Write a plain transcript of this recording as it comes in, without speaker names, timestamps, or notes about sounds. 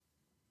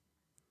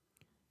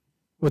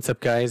What's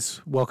up,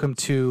 guys? Welcome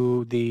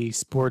to the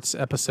sports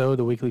episode,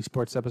 the weekly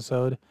sports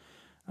episode.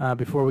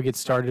 Before we get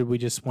started, we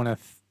just want to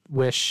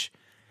wish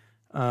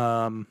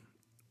um,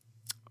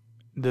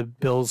 the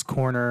Bills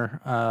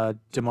corner,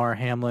 Damar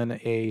Hamlin,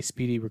 a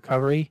speedy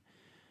recovery.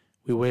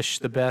 We wish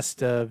the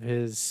best of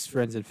his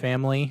friends and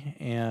family,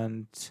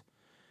 and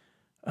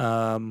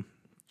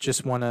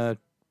just want to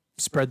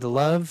spread the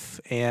love.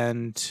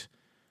 And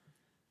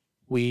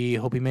we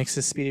hope he makes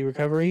a speedy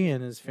recovery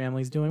and his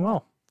family's doing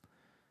well.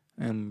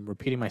 I'm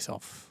repeating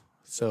myself.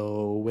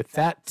 So with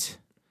that,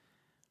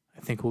 I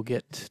think we'll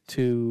get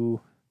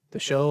to the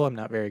show. I'm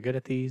not very good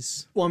at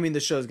these. Well, I mean, the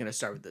show's going to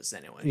start with this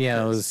anyway.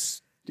 Yeah,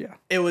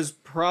 It was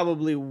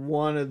probably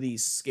one of the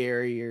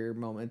scarier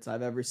moments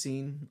I've ever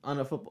seen on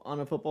a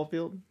football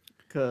field.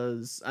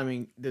 Because, I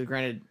mean,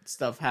 granted,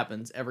 stuff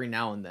happens every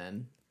now and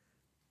then.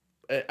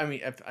 I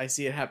mean, I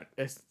see it happen.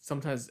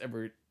 Sometimes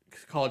every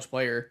college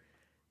player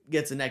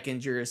gets a neck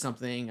injury or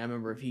something. I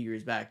remember a few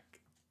years back,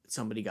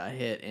 somebody got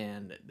hit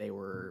and they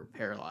were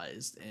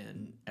paralyzed.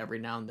 And every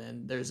now and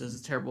then, there's this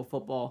terrible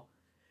football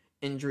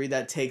injury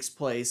that takes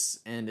place,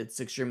 and it's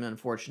extremely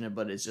unfortunate,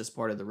 but it's just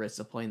part of the risk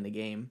of playing the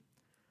game.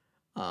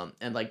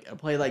 And like a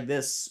play like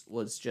this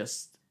was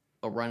just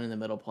a run in the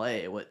middle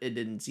play. It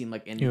didn't seem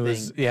like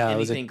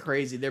anything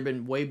crazy. There've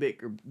been way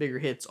bigger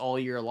hits all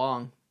year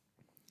long,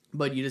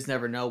 but you just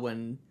never know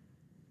when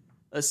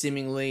a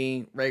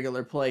seemingly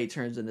regular play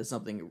turns into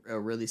something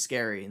really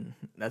scary, and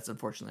that's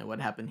unfortunately what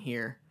happened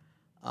here.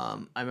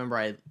 I remember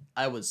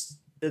it was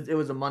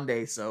a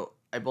Monday, so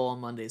I bowl on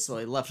Monday, so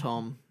I left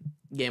home.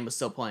 Game was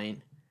still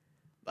playing.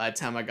 By the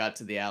time I got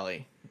to the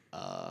alley,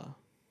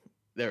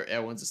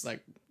 everyone's just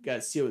like,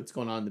 guys, see what's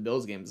going on in the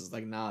Bills games. It's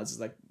like, nah, it's just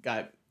like,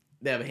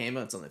 they have a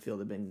ambulance on the field.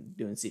 They've been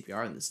doing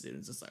CPR on this dude.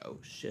 It's just like, oh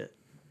shit.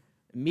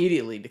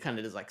 Immediately, it kind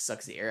of just like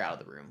sucks the air out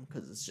of the room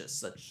because it's just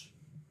such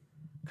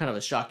kind of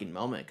a shocking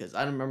moment. Because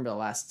I don't remember the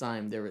last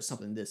time there was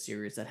something this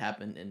serious that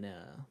happened in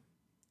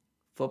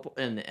football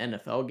in the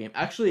NFL game.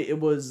 Actually, it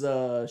was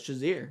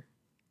Shazier.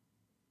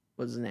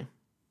 What's his name?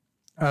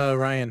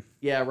 Ryan.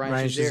 Yeah,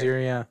 Ryan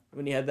Shazier, yeah.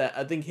 When he had that,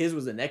 I think his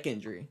was a neck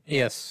injury.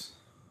 Yes.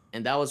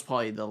 And that was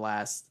probably the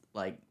last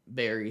like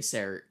very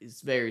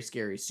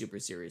scary, super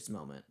serious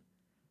moment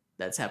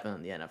that's happened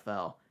in the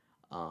NFL.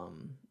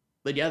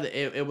 But yeah,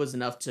 it was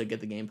enough to get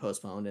the game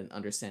postponed, and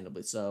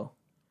understandably so.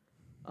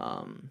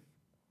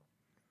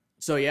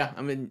 So yeah,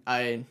 I mean,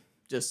 I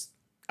just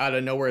out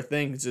of nowhere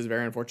thing. It's just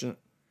very unfortunate.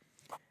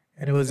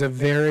 And it was a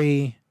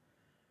very,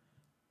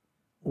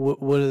 what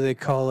do they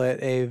call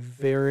it? A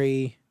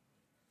very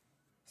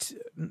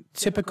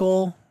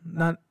typical,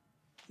 not.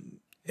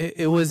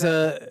 It was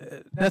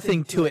a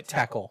nothing to it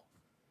tackle.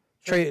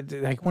 I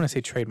want to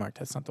say trademark.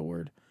 That's not the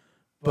word,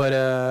 but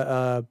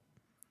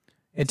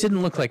it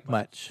didn't look like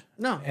much.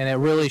 No, and it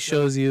really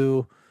shows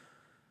you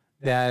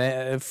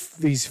that if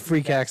these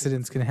freak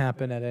accidents can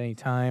happen at any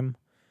time.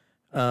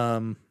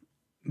 Though,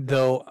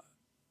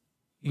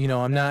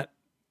 I'm not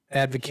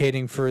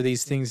advocating for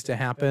these things to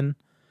happen.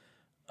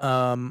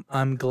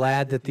 I'm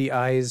glad that the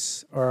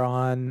eyes are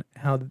on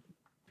how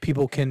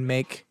people can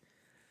make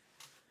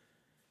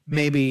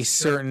maybe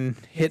certain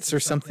hits or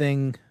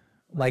something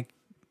like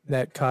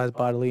that cause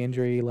bodily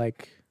injury,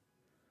 like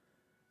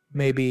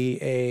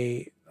maybe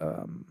a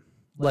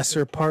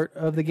lesser part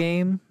of the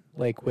game,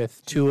 like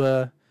with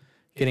Tua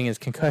getting his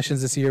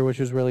concussions this year, which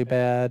was really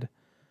bad.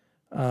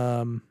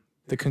 The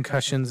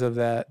concussion of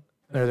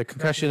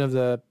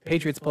the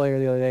Patriots player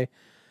the other day.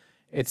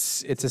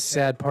 It's a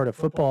sad part of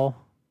football.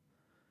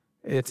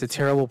 It's a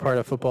terrible part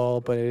of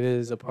football, but it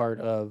is a part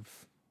of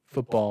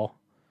football.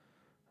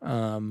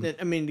 I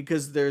mean,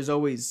 because there's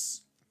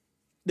always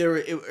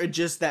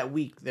just that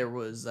week there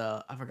was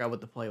I forgot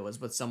what the play was,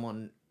 but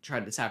someone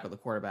tried to tackle the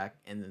quarterback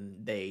and then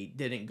they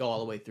didn't go all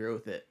the way through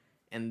with it,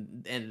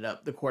 and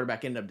the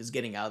quarterback ended up just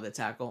getting out of the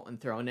tackle and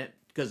throwing it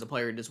because the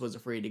player just was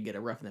afraid to get a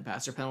roughing the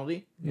passer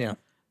penalty. Yeah.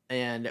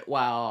 And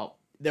while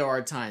there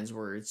are times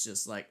where it's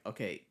just like,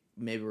 okay,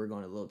 maybe we're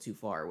going a little too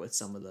far with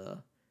some of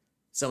the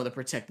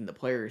protecting the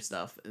player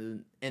stuff,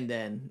 and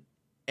then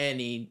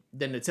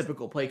the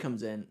typical play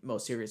comes in,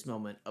 most serious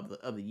moment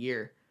of the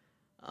year.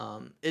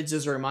 It's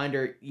just a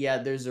reminder, yeah,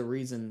 there's a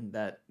reason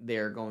that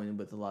they're going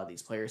with a lot of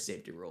these player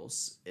safety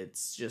rules.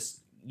 It's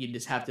just, you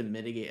just have to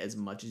mitigate as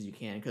much as you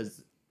can,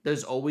 because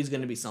there's always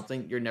going to be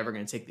something. You're never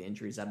going to take the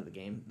injuries out of the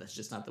game. That's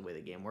just not the way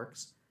the game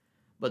works.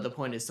 But the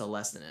point is to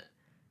lessen it.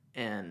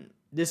 And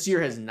this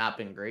year has not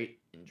been great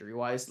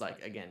injury-wise.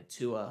 Like, again,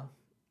 Tua,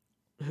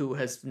 who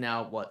has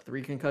now,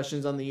 3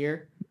 concussions on the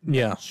year?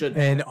 Yeah,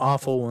 and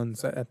awful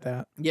ones at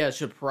that. Yeah,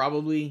 should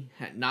probably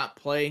not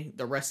play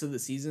the rest of the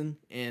season.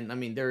 And, I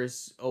mean,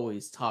 there's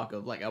always talk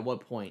of, like, at what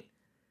point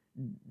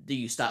do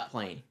you stop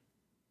playing?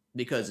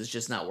 Because it's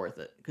just not worth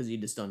it. Because you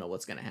just don't know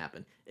what's going to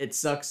happen. It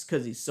sucks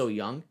because he's so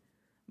young.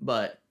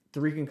 But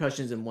 3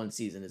 concussions in one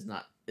season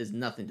is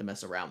nothing to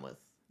mess around with.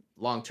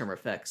 Long-term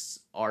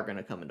effects are going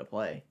to come into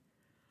play.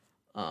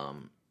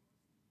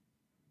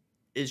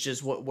 It's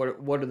just what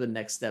are the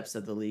next steps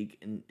that the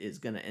league is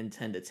going to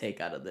intend to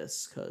take out of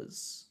this,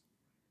 because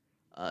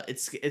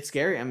it's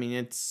scary. I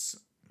mean,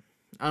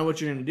 I don't know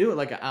what you're gonna do.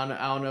 Like I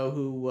don't know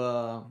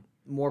who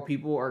more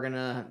people are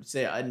gonna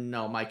say. I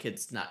know my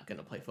kid's not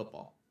gonna play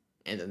football,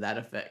 and then that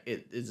effect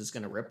it is just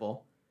gonna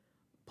ripple.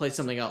 Play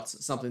something else,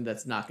 something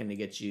that's not gonna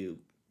get you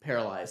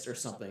paralyzed or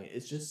something.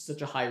 It's just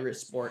such a high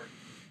risk sport.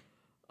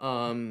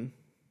 Yeah,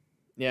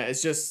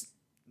 it's just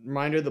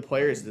reminder of the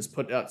players just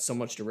put out so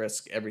much to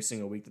risk every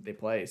single week that they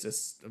play. It's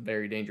just a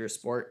very dangerous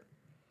sport.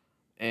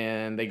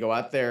 And they go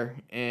out there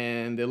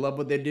and they love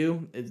what they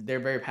do. They're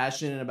very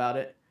passionate about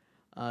it.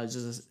 It's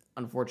just an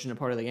unfortunate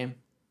part of the game.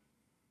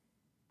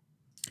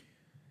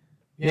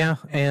 Yeah,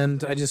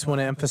 and I just want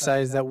to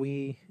emphasize that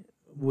we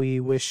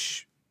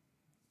wish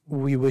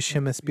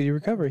him a speedy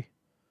recovery.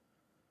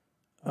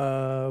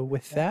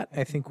 With that,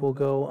 I think we'll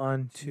go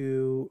on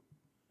to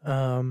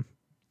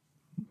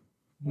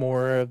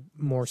more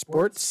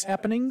sports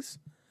happenings.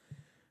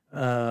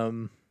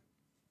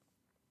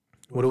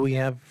 What do we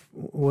have?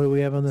 What do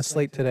we have on the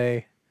slate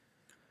today?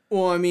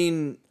 Well, I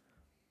mean,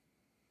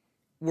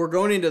 we're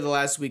going into the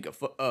last week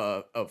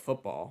of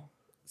football,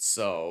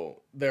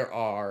 so there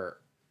are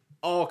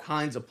all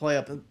kinds of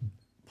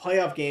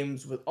playoff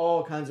games with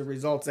all kinds of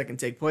results that can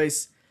take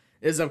place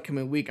this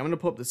upcoming week. I'm gonna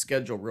pull up the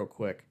schedule real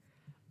quick.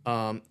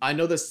 I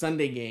know the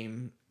Sunday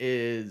game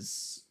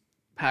is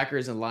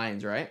Packers and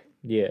Lions, right?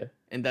 Yeah.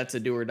 And that's a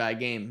do or die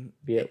game.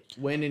 Yep.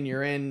 Win and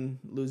you're in,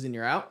 lose and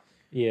you're out.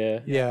 Yeah.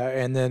 Yeah,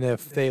 and then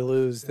if they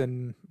lose,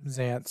 then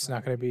Zant's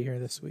not going to be here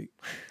this week.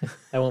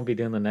 I won't be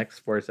doing the next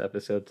sports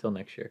episode till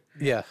next year,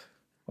 Yeah,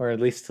 or at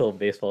least till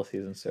baseball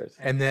season starts.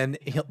 and then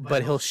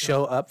he'll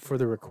show up for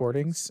the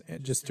recordings.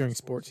 Just during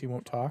sports, he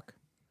won't talk.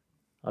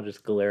 I'll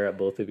just glare at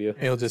both of you.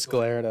 He'll just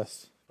glare at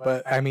us.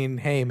 But I mean,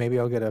 hey, maybe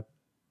I'll get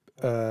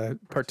a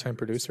part-time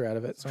producer out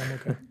of it, so I'm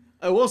okay.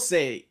 I will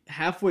say,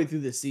 halfway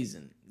through the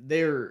season,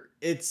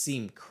 it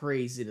seemed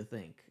crazy to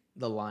think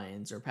the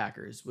Lions or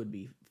Packers would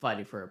be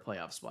fighting for a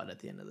playoff spot at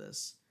the end of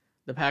this.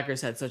 The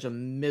Packers had such a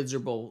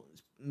miserable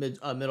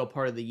middle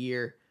part of the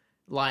year.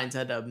 Lions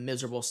had a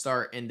miserable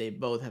start, and they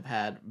both have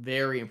had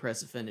very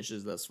impressive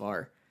finishes thus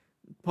far.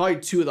 Probably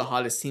two of the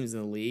hottest teams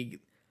in the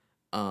league.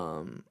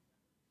 Going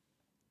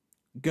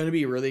to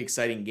be a really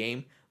exciting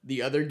game.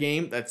 The other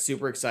game that's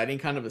super exciting,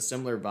 kind of a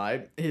similar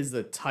vibe, is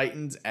the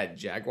Titans at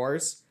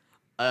Jaguars.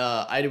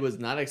 I was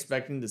not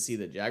expecting to see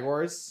the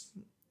Jaguars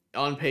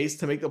on pace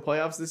to make the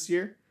playoffs this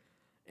year.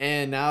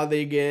 And now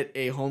they get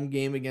a home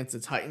game against the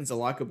Titans to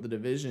lock up the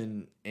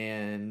division.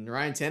 And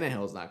Ryan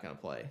Tannehill is not going to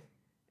play.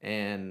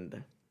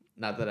 And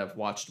not that I've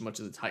watched much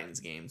of the Titans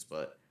games,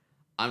 but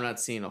I'm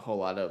not seeing a whole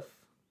lot of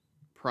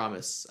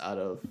promise out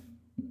of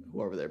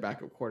whoever their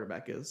backup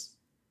quarterback is.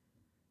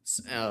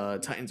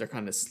 Titans are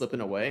kind of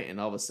slipping away.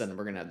 And all of a sudden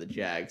we're going to have the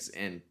Jags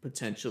and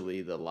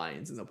potentially the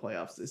Lions in the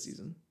playoffs this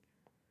season.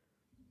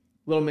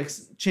 Little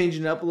mix,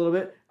 changing it up a little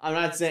bit. I'm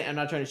not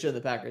trying to show the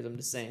Packers. I'm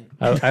just saying.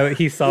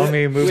 He saw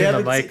me moving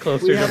the mic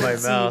closer to my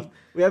mouth.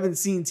 We haven't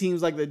seen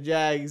teams like the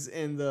Jags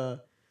and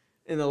the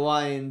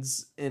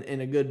Lions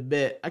in a good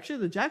bit. Actually,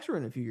 the Jags were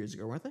in a few years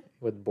ago, weren't they?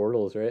 With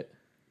Bortles, right?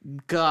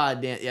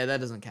 God damn, yeah, that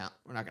doesn't count.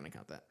 We're not going to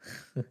count that.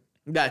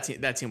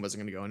 That team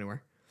wasn't going to go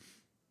anywhere.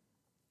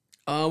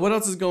 What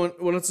else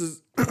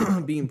is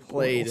being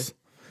played?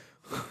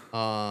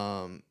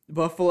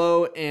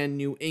 Buffalo and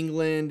New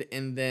England,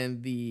 and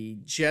then the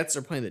Jets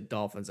are playing the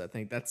Dolphins. I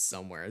think that's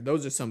somewhere.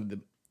 Those are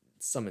some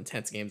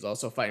intense games.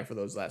 Also fighting for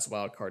those last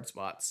wild card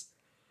spots.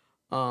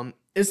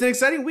 It's an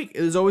exciting week.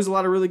 There's always a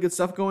lot of really good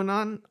stuff going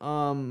on.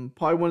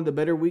 Probably one of the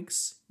better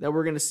weeks that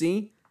we're gonna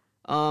see.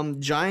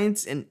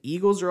 Giants and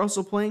Eagles are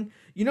also playing.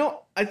 You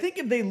know, I think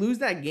if they lose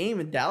that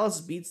game and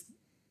Dallas beats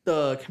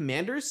the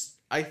Commanders,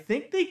 I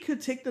think they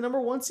could take the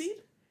number 1 seed.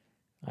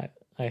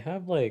 I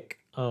have like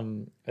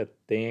a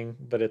thing,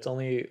 but it's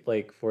only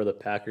like for the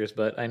Packers.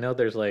 But I know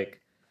there's like,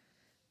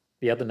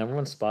 the number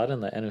 1 spot in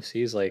the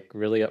NFC is like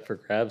really up for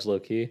grabs, low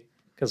key,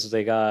 because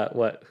they got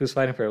who's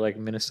fighting for it? Like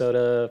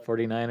Minnesota,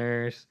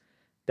 49ers,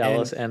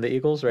 Dallas, and the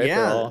Eagles, right?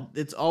 Yeah,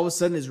 it's all of a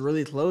sudden is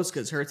really close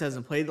because Hurts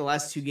hasn't played the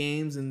last 2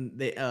 games and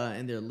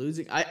they're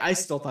losing. I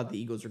still thought the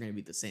Eagles were going to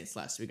beat the Saints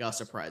last week. I was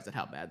surprised at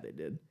how bad they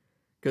did.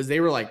 Because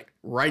they were like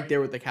right there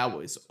with the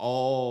Cowboys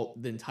all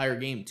the entire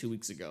game 2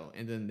 weeks ago,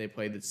 and then they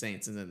played the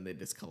Saints, and then they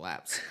just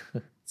collapsed.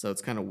 So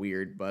it's kind of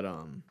weird, but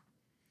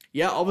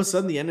yeah, all of a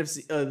sudden the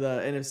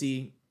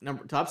NFC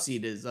top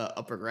seed is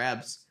up for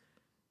grabs.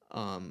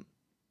 I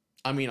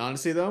mean,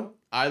 honestly though,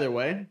 either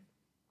way,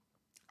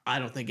 I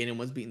don't think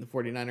anyone's beating the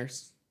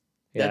 49ers.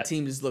 Yeah. That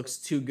team just looks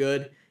too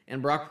good,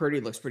 and Brock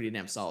Purdy looks pretty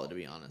damn solid, to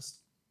be honest.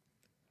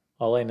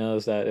 All I know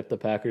is that if the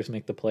Packers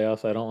make the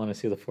playoffs, I don't want to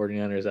see the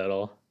 49ers at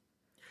all.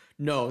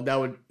 No,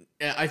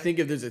 I think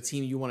if there's a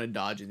team you want to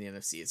dodge in the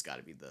NFC, it's got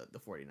to be the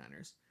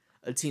 49ers.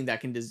 A team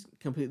that can just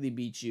completely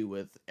beat you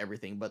with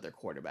everything but their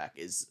quarterback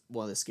is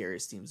one of the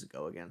scariest teams to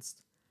go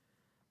against.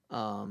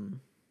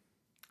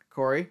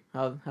 Corey,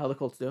 how the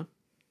Colts doing?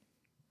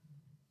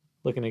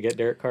 Looking to get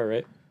Derek Carr,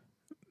 right?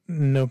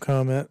 No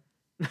comment.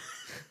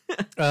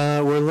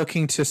 We're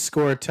looking to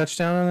score a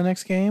touchdown on the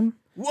next game.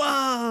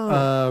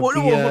 Whoa! Hold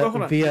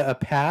on. Via a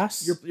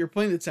pass. You're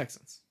playing the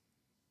Texans.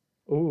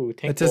 Ooh,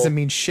 Tank That doesn't Bull.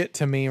 mean shit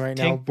to me right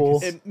now. Tank Bull.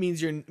 because- It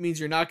means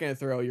you're not going to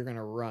throw. You're going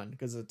to run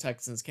because the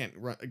Texans can't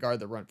guard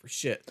the run for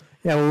shit.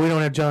 Yeah, well, we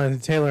don't have Jonathan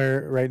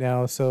Taylor right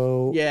now,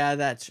 so Yeah,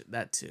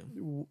 that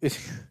too.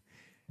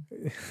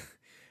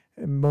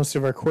 most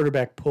of our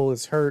quarterback pool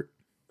is hurt.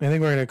 I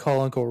think we're going to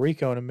call Uncle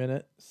Rico in a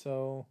minute.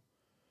 So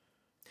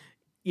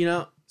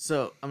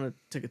So I'm going to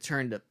take a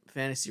turn to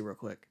fantasy real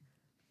quick.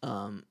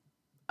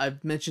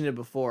 I've mentioned it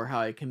before how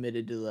I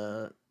committed to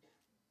the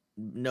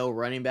no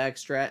running back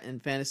strat in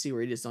fantasy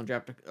where you just don't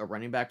draft a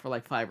running back for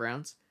like 5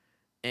 rounds.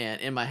 And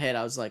in my head,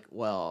 I was like,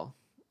 well,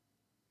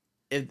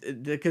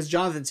 because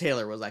Jonathan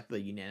Taylor was like the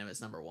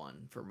unanimous number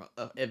one for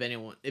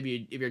if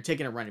you're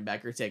taking a running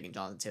back, you're taking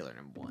Jonathan Taylor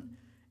number one,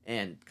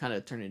 and kind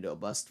of turned into a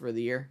bust for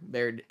the year.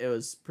 It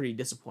was pretty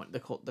disappointing.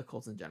 The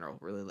Colts in general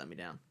really let me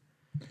down.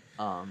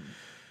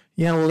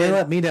 yeah, well, they And-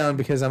 let me down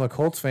because I'm a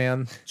Colts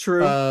fan.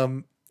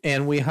 True.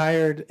 And we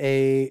hired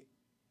a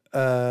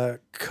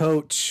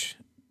coach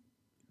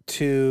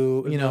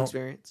to With no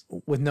experience.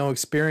 with no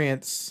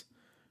experience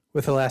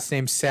with the last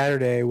name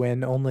Saturday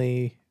when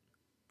only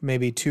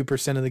maybe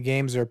 2% of the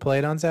games are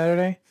played on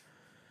Saturday.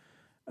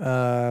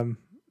 Yeah,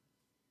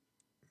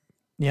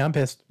 I'm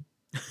pissed.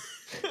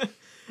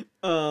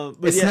 But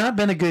It's yeah, not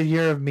been a good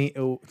year of me.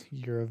 Oh,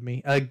 year of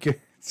me. A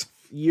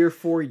year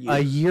for you.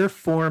 year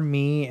for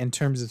me in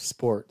terms of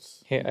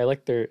sports. Hey, I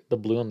like the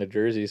blue on the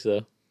jerseys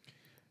though.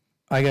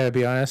 I gotta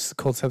be honest. The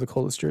Colts have the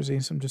coldest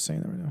jerseys. I'm just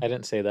saying that right now. I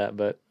didn't say that,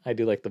 but I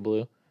do like the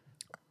blue.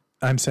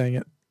 I'm saying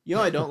it. You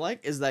know what I don't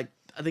like is like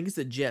I think it's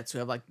the Jets who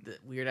have like the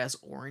weird ass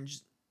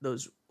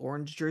those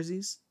orange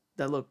jerseys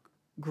that look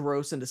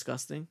gross and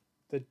disgusting.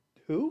 The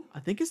who? I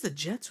think it's the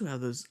Jets who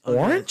have those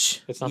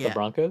Orange? It's not Yeah. the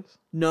Broncos.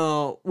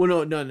 No,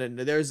 well, no.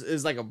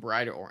 There's like a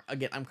brighter orange.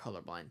 Again, I'm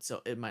colorblind,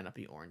 so it might not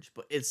be orange,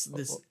 but it's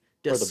this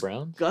Or the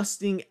Browns.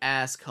 disgusting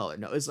ass color.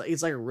 No, it's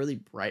like a really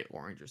bright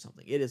orange or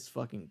something. It is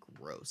fucking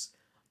gross.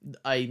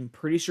 I'm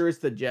pretty sure it's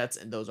the Jets,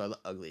 and those are the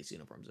ugliest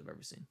uniforms I've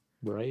ever seen.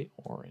 Bright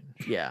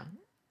orange. Yeah,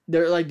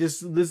 they're like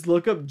this.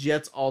 Look up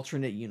Jets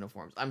alternate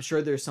uniforms. I'm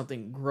sure there's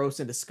something gross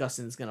and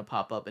disgusting that's gonna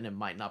pop up, and it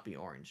might not be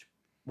orange,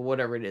 but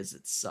whatever it is,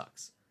 it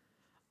sucks.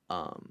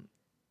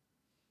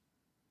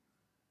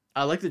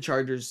 I like the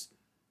Chargers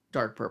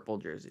dark purple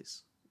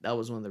jerseys. That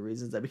was one of the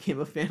reasons I became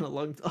a fan a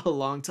long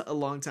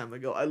time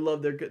ago. I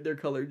love their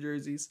color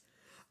jerseys.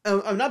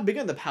 I'm not big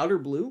on the powder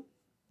blue.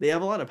 They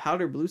have a lot of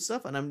powder blue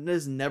stuff, and I've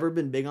just never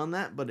been big on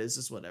that. But it's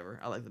just whatever.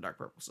 I like the dark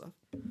purple stuff.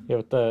 Yeah,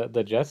 with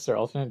the Jets, their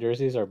alternate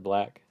jerseys are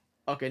black.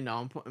 Okay,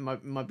 no,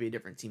 it might be a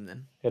different team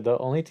then. Yeah, the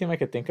only team I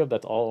could think of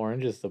that's all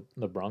orange is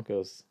the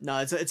Broncos. No,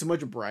 it's a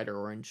much brighter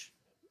orange.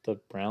 The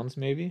Browns,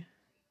 maybe.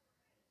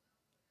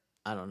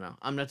 I don't know.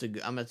 I'm gonna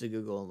have to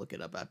Google and look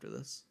it up after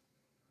this.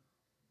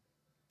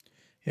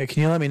 Yeah,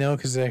 can you let me know?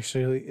 Because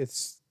actually,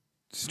 it's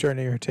starting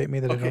to irritate me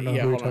that I don't know who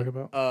you're hold talking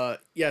on. about.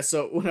 Yeah.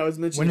 So when I was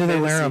mentioning When do they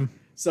wear fantasy- them?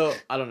 So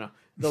I don't know.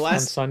 The On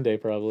last Sunday,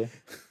 probably.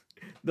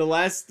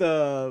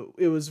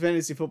 it was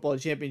fantasy football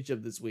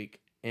championship this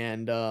week,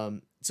 and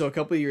so a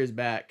couple of years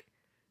back,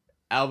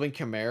 Alvin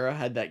Kamara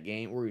had that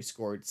game where he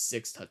scored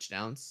 6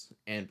 touchdowns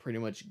and pretty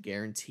much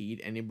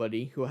guaranteed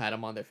anybody who had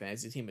him on their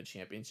fantasy team a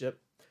championship.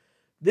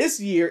 This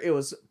year it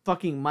was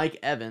fucking Mike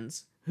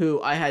Evans,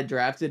 who I had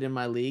drafted in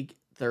my league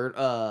in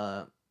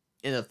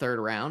the third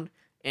round,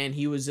 and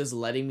he was just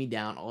letting me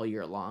down all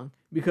year long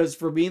because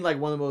for being like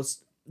one of the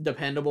most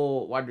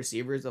dependable wide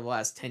receivers of the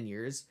last 10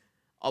 years,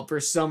 for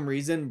some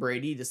reason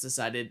Brady just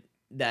decided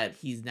that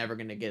he's never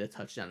going to get a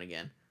touchdown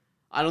again.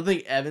 I don't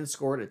think Evans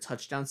scored a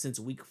touchdown since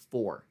week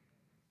 4.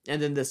 And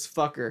then this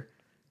fucker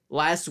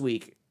last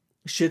week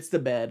shits the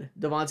bed.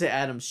 Devontae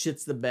Adams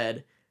shits the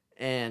bed,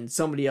 and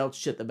somebody else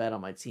shit the bed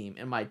on my team.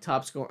 And my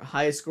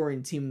highest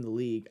scoring team in the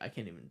league, I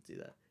can't even do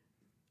that.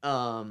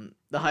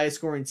 The highest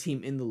scoring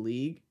team in the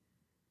league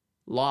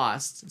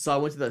lost. So I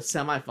went to the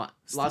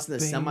lost in the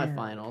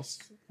semifinals.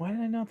 Why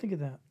did I not think of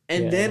that?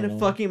 And Yeah, I then don't know.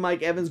 fucking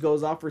Mike Evans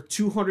goes off for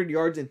 200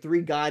 yards and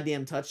 3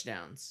 goddamn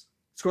touchdowns.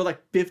 Scored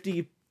like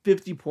 50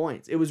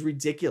 points. It was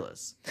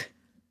ridiculous.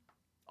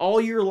 All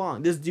year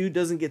long, this dude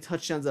doesn't get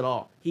touchdowns at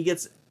all.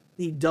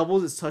 He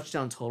doubles his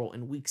touchdown total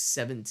in week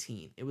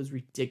 17. It was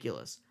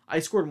ridiculous. I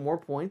scored more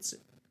points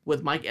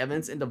with Mike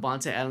Evans and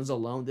Devontae Adams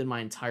alone than my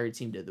entire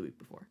team did the week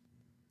before.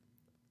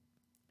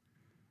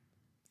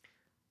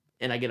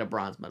 And I get a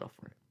bronze medal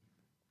for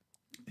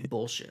it.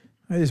 Bullshit.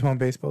 I just want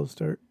baseball to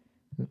start.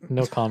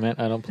 No comment.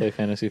 I don't play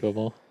fantasy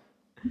football.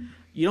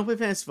 You don't play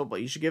fantasy football.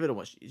 You should give it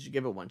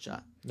one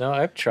shot. No,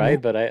 I've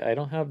tried, but I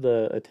don't have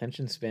the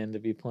attention span to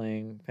be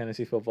playing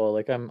fantasy football.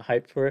 Like I'm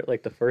hyped for it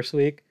like the first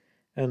week,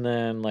 and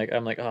then like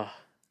I'm like, oh,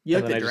 You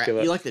And like then I the just draft. give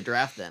up. You like the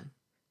draft then?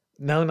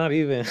 no, not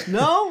even.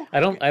 No. I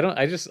don't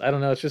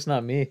know. It's just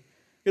not me.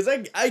 Because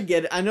I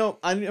get it. I know.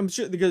 I'm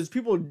sure because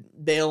people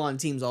bail on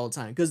teams all the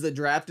time because the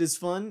draft is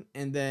fun,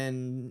 and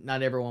then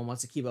not everyone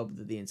wants to keep up with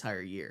it the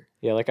entire year.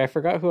 Yeah, like I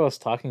forgot who I was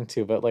talking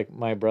to, but like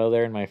my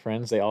brother and my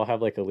friends, they all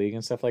have like a league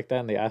and stuff like that,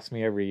 and they ask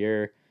me every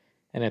year,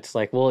 and it's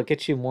like, well, it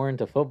gets you more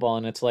into football,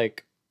 and it's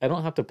like I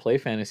don't have to play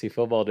fantasy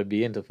football to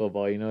be into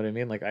football. You know what I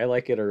mean? Like I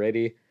like it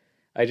already.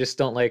 I just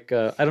don't like.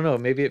 I don't know.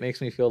 Maybe it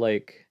makes me feel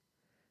like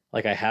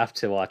I have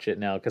to watch it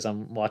now because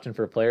I'm watching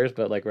for players.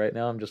 But like right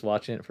now, I'm just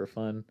watching it for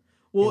fun.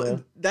 Well, You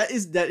know? that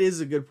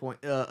is a good point,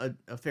 a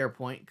fair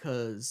point,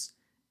 because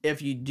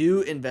if you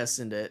do invest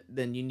in it,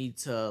 then you need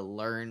to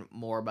learn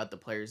more about the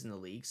players in the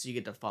league, so you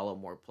get to follow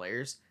more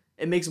players.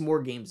 It makes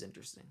more games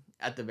interesting,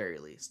 at the very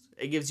least.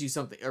 It gives you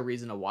a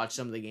reason to watch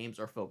some of the games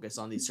or focus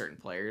on these certain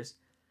players.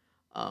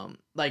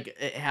 Like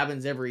it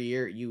happens every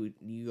year. You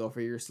go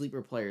for your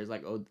sleeper players,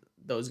 like, oh,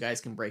 those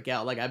guys can break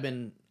out. Like I've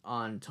been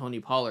on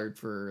Tony Pollard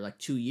for like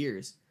 2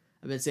 years.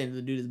 I've been saying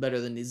the dude is better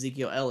than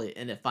Ezekiel Elliott,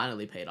 and it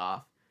finally paid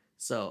off.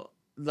 So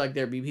like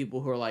there'd be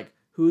people who are like,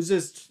 who's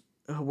this?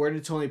 Where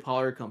did Tony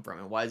Pollard come from,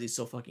 and why is he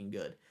so fucking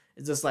good?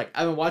 It's just like,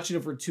 I've been watching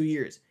him for 2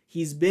 years.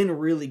 He's been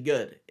really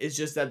good. It's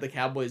just that the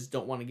Cowboys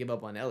don't want to give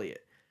up on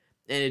Elliott,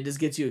 and it just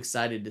gets you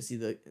excited to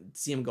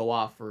see him go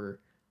off for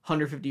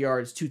 150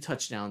 yards, 2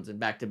 touchdowns in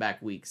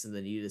back-to-back weeks, and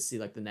then you just see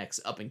like the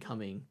next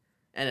up-and-coming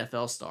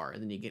NFL star,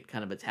 and then you get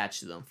kind of attached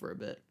to them for a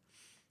bit.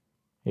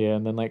 Yeah,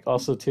 and then like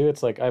also too,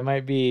 it's like I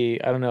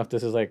don't know if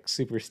this is like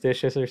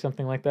superstitious or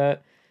something like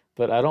that,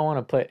 but I don't want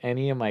to put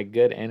any of my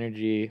good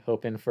energy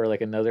hoping for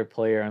like another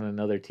player on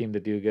another team to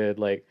do good.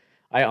 Like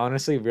I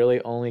honestly really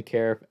only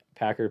care if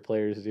Packer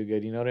players do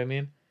good. You know what I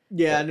mean?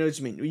 Yeah, I know what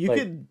you mean. You like,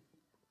 could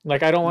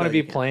like I don't want No, to be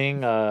you can't.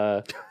 playing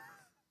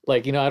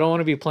like, I don't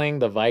want to be playing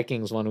the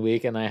Vikings one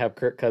week and I have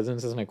Kirk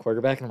Cousins as my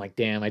quarterback and I'm like,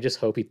 damn, I just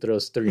hope he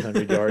throws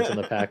 300 yards on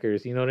the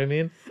Packers. You know what I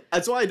mean?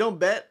 That's why I don't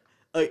bet.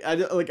 I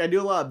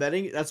do a lot of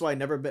betting. That's why I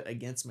never bet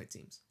against my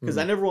teams, because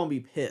I never want to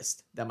be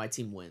pissed that my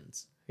team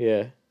wins.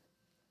 Yeah.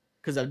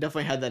 Because I've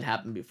definitely had that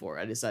happen before.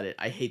 I decided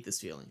I hate this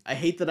feeling. I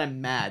hate that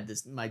I'm mad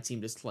my team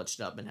just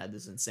clutched up and had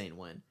this insane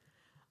win,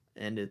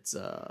 and it's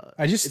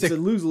it's a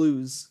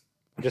lose.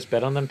 Just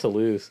bet on them to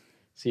lose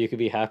so you could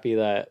be happy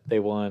that they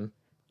won,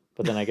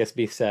 but then I guess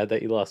be sad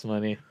that you lost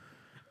money.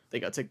 They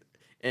got take.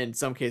 In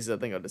some cases, I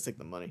think I'll just take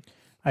the money.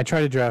 I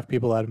try to draft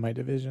people out of my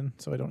division,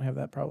 so I don't have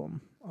that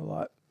problem a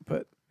lot,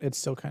 but it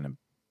still kind of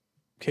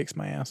kicks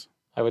my ass.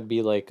 I would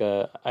be like,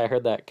 I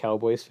heard that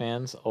Cowboys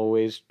fans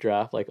always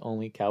draft like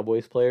only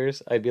Cowboys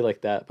players. I'd be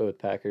like that, but with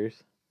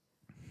Packers.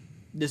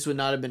 This would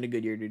not have been a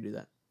good year to do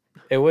that.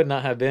 It would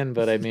not have been,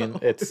 but I mean, No,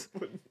 it's it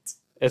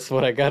wouldn't.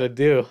 what I got to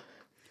do.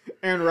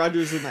 Aaron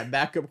Rodgers was my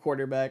backup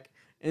quarterback,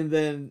 and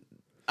then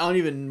I don't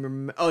even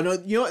remember. Oh no,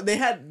 you know what? They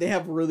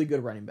have really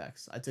good running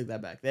backs. I took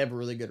that back. They have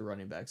really good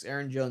running backs.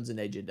 Aaron Jones and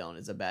AJ Dillon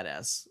is a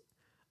badass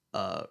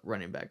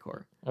running back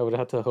core. I would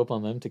have to hope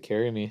on them to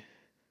carry me.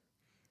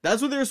 That's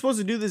what they were supposed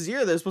to do this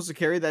year. They're supposed to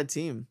carry that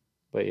team.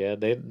 But yeah,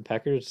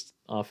 Packers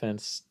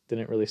offense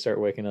didn't really start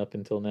waking up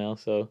until now.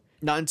 So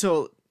Not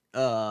until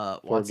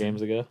 4 Watson,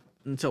 games ago.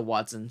 until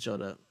Watson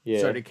showed up. Yeah.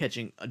 Started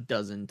catching a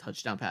dozen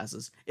touchdown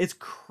passes. It's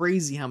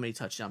crazy how many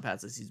touchdown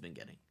passes he's been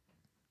getting.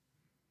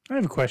 I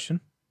have a question.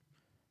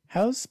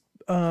 How's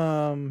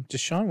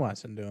Deshaun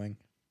Watson doing?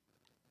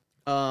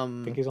 I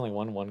think he's only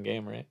won 1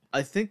 game, right?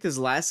 I think this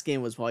last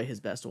game was probably his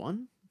best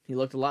one. He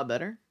looked a lot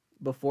better.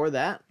 Before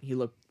that, he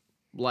looked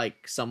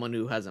like someone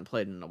who hasn't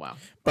played in a while.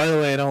 By the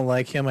way, I don't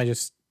like him. I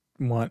just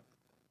want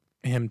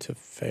him to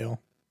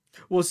fail.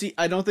 Well, see,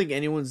 I don't think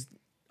anyone's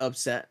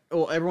upset.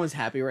 Well, everyone's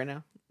happy right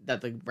now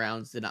that the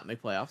Browns did not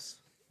make playoffs.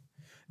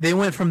 They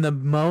went from the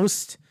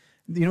most.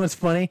 You know what's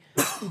funny?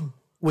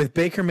 With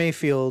Baker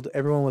Mayfield,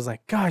 everyone was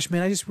like, "Gosh,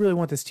 man, I just really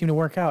want this team to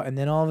work out." And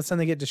then all of a sudden,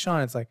 they get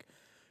Deshaun. It's like,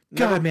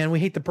 God, Never- man, we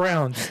hate the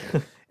Browns.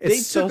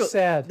 It's so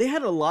sad. They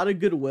had a lot of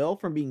goodwill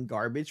from being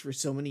garbage for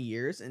so many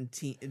years, and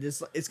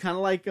it's kind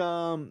of like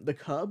the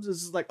Cubs.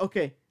 This is like,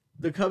 okay,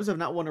 the Cubs have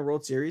not won a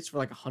World Series for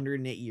like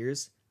 108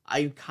 years.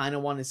 I kind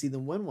of want to see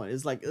them win one.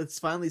 It's like, let's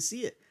finally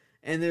see it.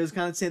 And there's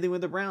kind of the same thing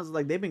with the Browns.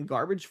 Like, they've been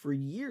garbage for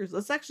years.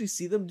 Let's actually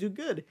see them do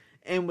good.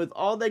 And with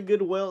all that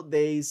goodwill,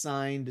 they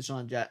signed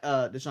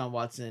Deshaun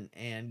Watson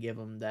and give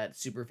him that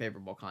super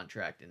favorable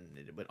contract, and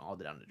it went all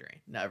down the drain.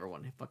 Now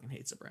everyone fucking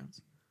hates the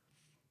Browns.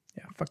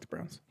 Yeah, fuck the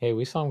Browns. Hey,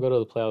 we saw him go to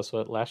the playoffs,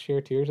 last year,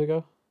 2 years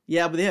ago?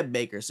 Yeah, but they had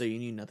Baker, so you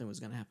knew nothing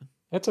was going to happen.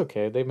 That's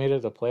okay. They made it to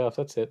the playoffs.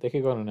 That's it. They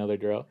could go on another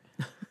drought.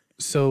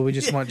 So we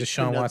just Yeah, want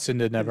Deshaun another- Watson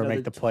to never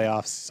make the another-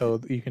 playoffs, so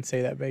you can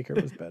say that Baker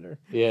was better.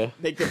 Yeah.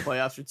 Make the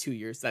playoffs for 2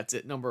 years. That's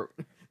it.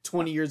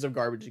 20 years of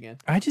garbage again.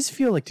 I just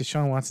feel like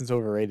Deshaun Watson's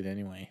overrated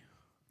anyway.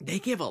 They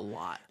give a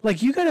lot.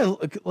 Like, you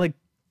gotta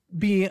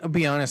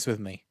be honest with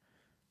me.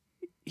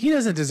 He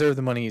doesn't deserve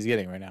the money he's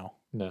getting right now,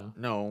 No.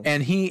 No.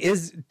 and he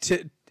is.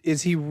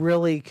 Is he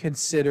really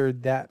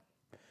considered that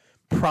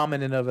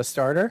prominent of a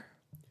starter?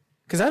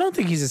 Because I don't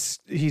think he's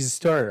a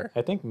starter.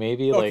 I think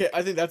maybe like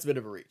I think that's a bit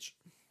of a reach.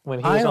 when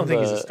he I was don't on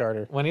think the, he's a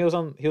starter. When he was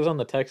on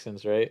the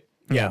Texans, right?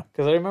 Yeah.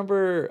 Because I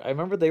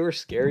remember they were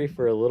scary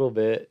for a little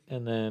bit,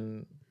 and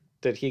then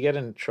did he get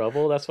in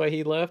trouble? That's why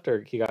he left,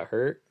 or he got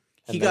hurt?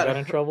 And He then got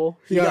in trouble.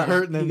 He got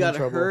hurt and then he got in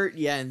trouble. hurt,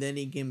 yeah, and then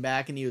he came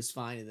back and he was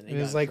fine, and then he It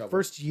got was in like trouble.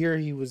 first year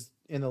he was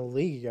in the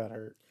league, he got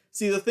hurt.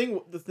 See, the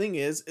thing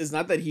is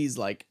not that he's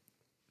like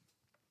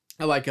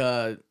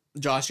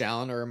Josh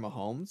Allen or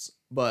Mahomes,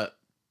 but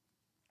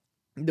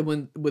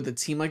when with a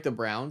team like the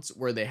Browns,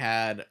 where they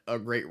had a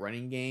great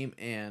running game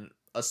and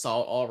a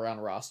solid all around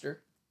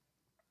roster.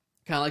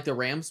 Kind of like the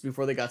Rams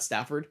before they got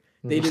Stafford.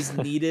 They just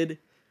needed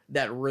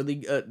that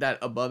really that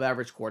above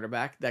average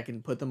quarterback that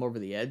can put them over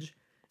the edge.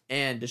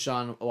 And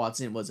Deshaun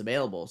Watson was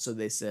available, so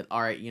they said,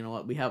 "All right, you know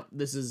what?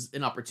 This is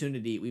an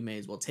opportunity. We may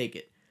as well take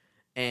it."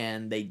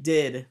 And they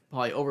did,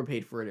 probably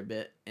overpaid for it a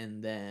bit,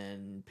 and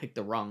then picked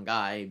the wrong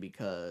guy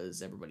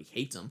because everybody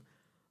hates him.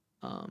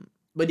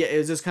 But yeah, it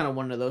was just kind of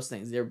one of those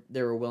things.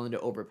 They were willing to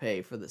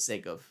overpay for the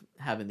sake of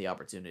having the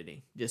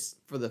opportunity, just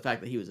for the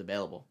fact that he was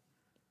available.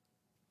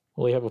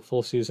 Will he have a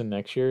full season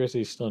next year? Or is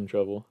he still in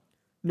trouble?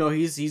 No,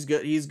 he's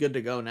good. He's good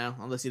to go now,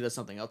 unless he does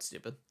something else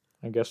stupid.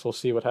 I guess we'll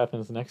see what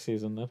happens next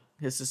season then.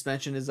 His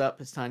suspension is up.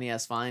 His tiny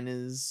ass fine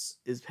is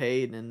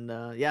paid,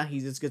 and yeah, he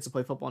just gets to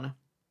play football now.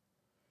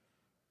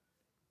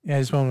 Yeah, I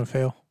just want him to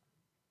fail.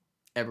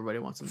 Everybody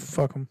wants him to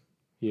Fuck him.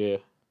 Yeah.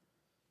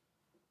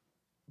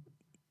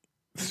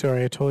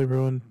 Sorry, I totally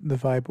ruined the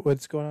vibe.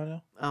 What's going on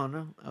now? I don't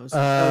know.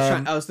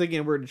 I was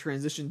thinking we're to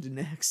transition to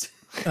next.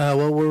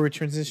 What were we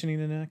transitioning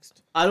to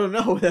next? I don't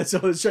know. That's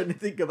what I was trying to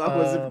think of. I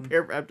wasn't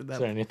prepared for after Is there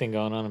that. anything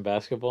going on in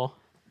basketball?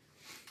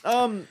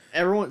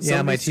 Everyone.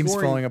 Yeah, my team's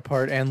falling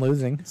apart and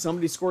losing.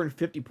 Somebody's scoring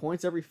 50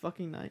 points every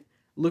fucking night.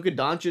 Luka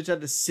Doncic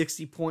had a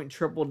 60-point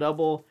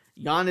triple-double.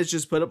 Giannis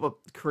just put up a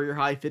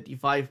career-high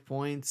 55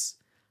 points.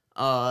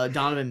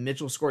 Donovan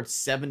Mitchell scored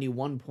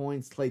 71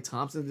 points. Klay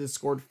Thompson just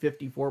scored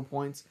 54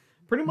 points.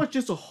 Pretty much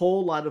just a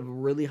whole lot of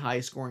really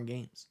high-scoring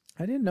games.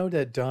 I didn't know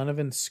that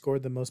Donovan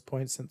scored the most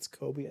points since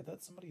Kobe. I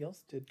thought somebody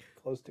else did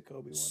close to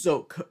Kobe once.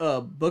 So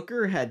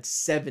Booker had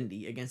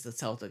 70 against the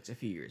Celtics a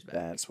few years back.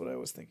 That's what I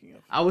was thinking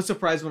of. I was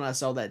surprised when I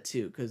saw that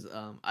too, because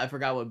I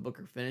forgot what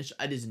Booker finished.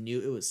 I just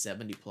knew it was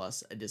 70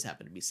 plus. It just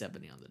happened to be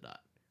 70 on the dot.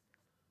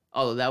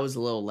 Although that was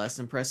a little less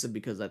impressive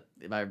because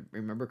if I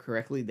remember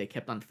correctly, they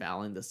kept on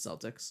fouling the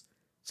Celtics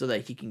so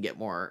that he can get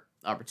more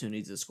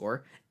opportunities to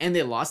score. And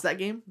they lost that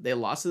game. They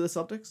lost to the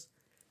Celtics.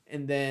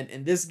 And then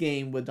in this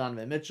game with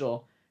Donovan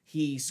Mitchell,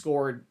 he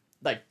scored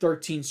like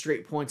 13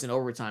 straight points in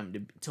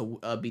overtime to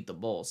beat the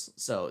Bulls.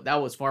 So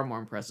that was far more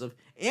impressive.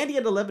 And he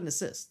had 11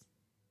 assists.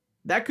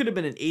 That could have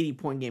been an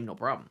 80-point game, no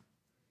problem.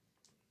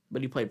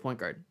 But he played point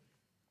guard.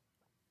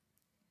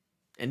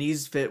 And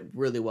he's fit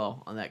really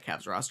well on that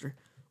Cavs roster.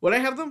 Would I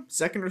have them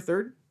second or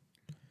third?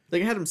 I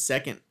think I had him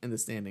second in the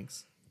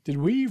standings. Did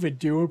we even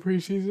do a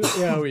preseason?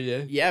 Yeah, we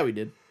did. Yeah, we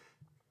did.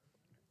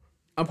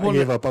 I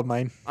gave up on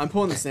mine. I'm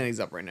pulling the standings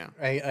up right now.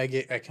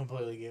 I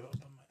completely gave up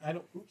on mine. I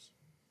don't. Oops.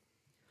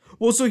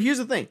 Well, so here's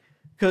the thing,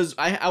 because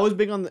I was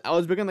big on the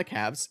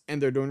Cavs,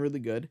 and they're doing really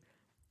good,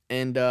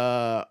 and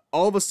all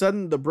of a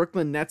sudden the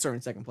Brooklyn Nets are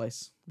in second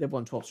place. They've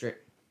won 12 straight.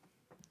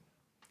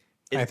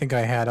 I think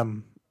I had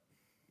them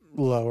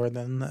lower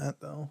than that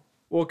though.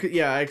 Well,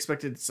 yeah, I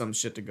expected some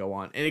shit to go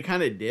on, and it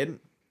kind of did.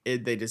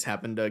 They just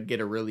happened to get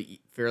a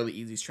really fairly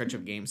easy stretch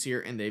of games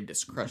here, and they've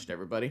just crushed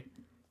everybody.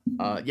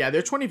 Yeah,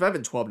 they're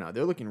 25-12 now.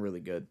 They're looking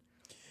really good.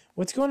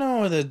 What's going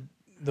on with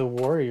the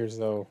Warriors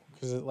though?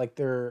 Because like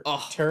they're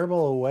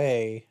terrible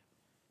away,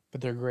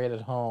 but they're great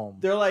at home.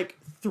 They're like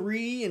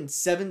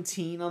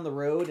 3-17 on the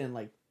road and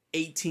like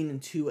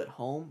 18-2 at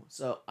home.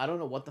 So I don't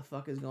know what the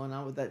fuck is going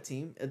on with that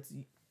team. It's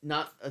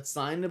not a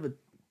sign of a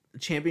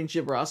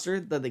championship roster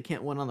that they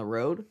can't win on the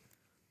road,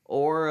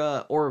 or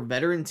a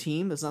veteran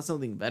team. That's not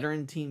something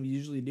veteran teams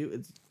usually do.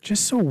 It's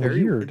just so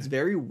weird. It's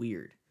very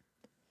weird.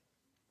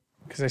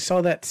 Because I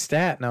saw that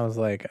stat and I was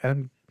like, I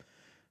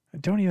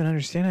don't even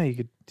understand how you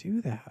could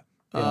do that.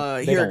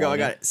 Here we go. I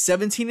got it.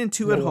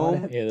 17-2 at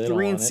home, Yeah,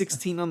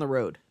 3-16 on the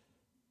road.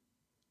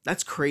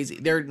 That's crazy.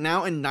 They're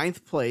now in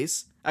 9th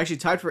place, actually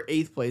tied for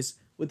 8th place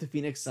with the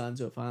Phoenix Suns,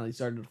 who have finally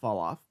started to fall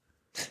off.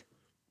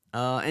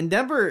 And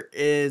Denver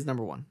is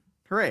number 1.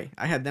 Hooray!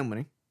 I had them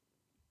winning.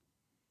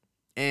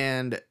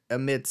 And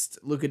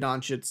amidst Luka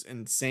Doncic's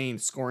insane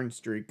scoring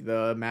streak,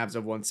 the Mavs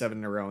have won 7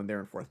 in a row, and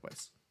they're in 4th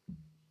place.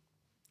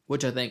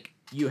 Which I think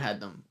you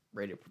had them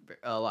rated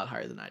a lot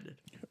higher than I did.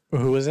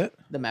 Who was it?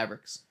 The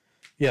Mavericks.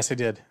 Yes, I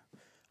did.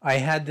 I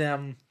had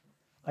them.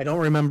 I don't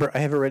remember. I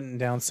have it written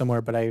down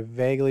somewhere, but I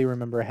vaguely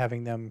remember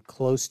having them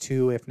close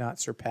to, if not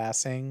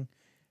surpassing,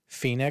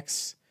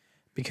 Phoenix,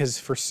 because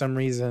for some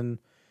reason,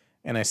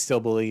 and I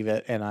still believe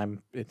it,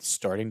 and it's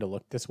starting to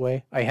look this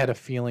way. I had a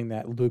feeling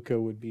that Luka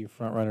would be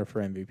front runner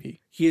for MVP.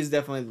 He is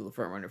definitely the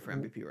front runner for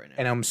MVP right now.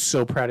 And I'm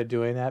so proud of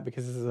doing that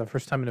because this is the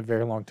first time in a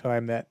very long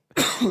time that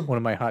one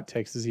of my hot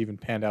takes has even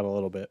panned out a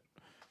little bit.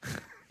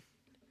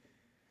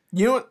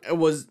 You know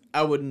what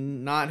I would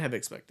not have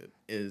expected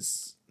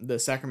is the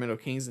Sacramento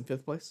Kings in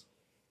 5th place.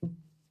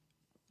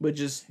 Which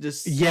is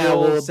just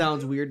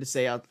sounds weird to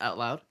say out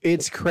loud.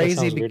 It's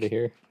crazy weird to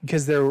hear.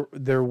 because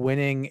they're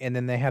winning and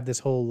then they have this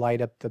whole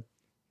light up the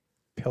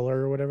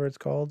pillar or whatever it's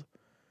called.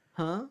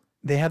 Huh?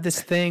 They have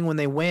this thing when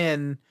they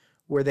win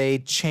where they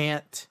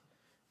chant.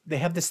 They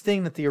have this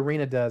thing that the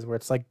arena does where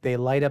it's like they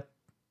light it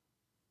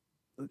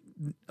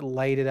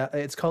up.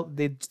 It's called,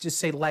 they just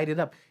say light it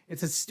up.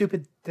 It's a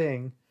stupid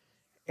thing.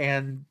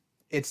 And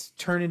it's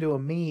turned into a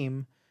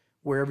meme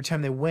where every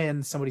time they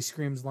win, somebody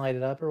screams light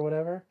it up or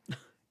whatever.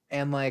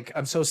 And like,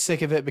 I'm so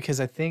sick of it because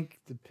I think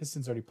the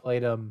Pistons already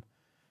played them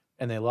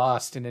and they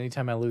lost. And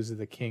anytime I lose to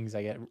the Kings,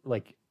 I get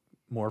like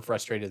more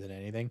frustrated than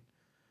anything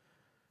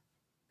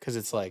because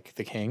it's like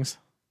the Kings,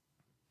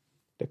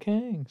 The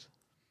Kings.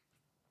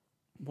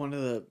 One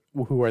of the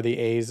who are the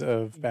A's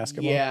of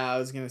basketball. I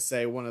was gonna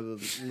say one of the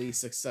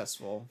least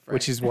successful.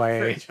 Which is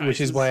why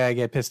I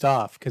get pissed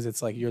off because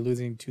it's like you're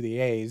losing to the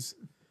A's.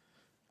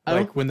 I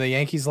Like don't- when the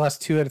Yankees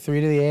lost 2 out of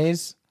 3 to the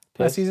A's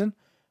last Piss. season,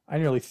 I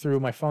nearly threw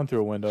my phone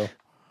through a window.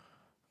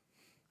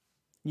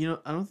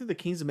 I don't think the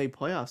Kings have made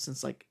playoffs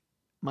since like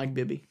Mike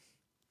Bibby.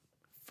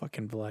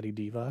 Fucking Vladi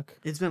Divac.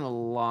 It's been a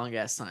long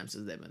ass time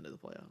since they've been to the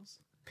playoffs.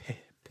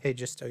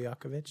 Peja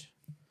Stojakovic.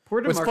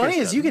 Poor What's DeMarcus funny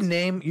is you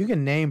Cousins.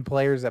 can name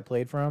players that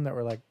played for him that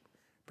were like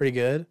pretty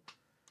good,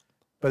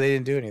 but they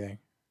didn't do anything.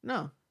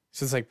 No,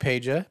 So it's like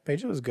Peja.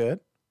 Peja was good.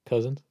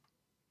 Cousins.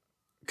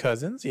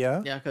 Cousins,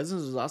 yeah. yeah,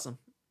 Cousins was awesome.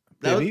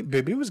 That was-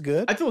 Bibby was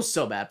good. I feel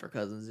so bad for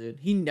Cousins, dude.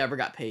 He never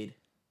got paid.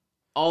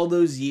 All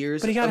those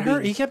years, But he got of hurt.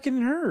 being- He kept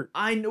getting hurt.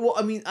 I know. Well,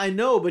 I mean, I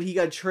know, but he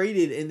got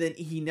traded, and then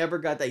he never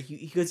got that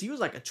because he was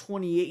like a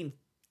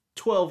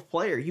 28-12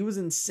 player. He was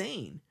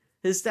insane.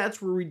 His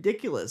stats were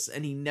ridiculous,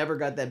 and he never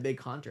got that big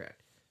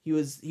contract. He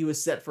was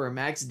set for a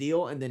max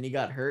deal, and then he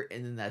got hurt,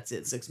 and then that's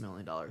it, $6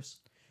 million.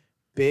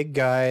 Big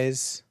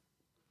guys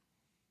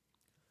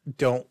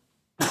don't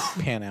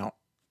pan out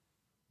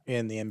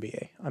in the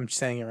NBA. I'm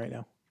saying it right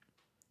now.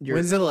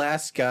 When's the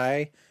last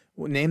guy?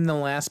 Name the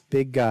last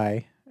big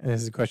guy. And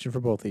this is a question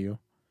for both of you.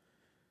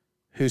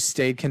 Who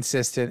stayed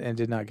consistent and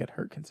did not get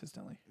hurt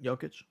consistently?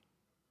 Jokic?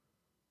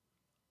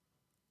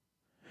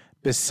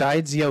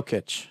 Besides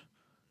Jokic,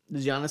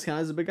 Does Giannis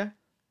count as a big guy?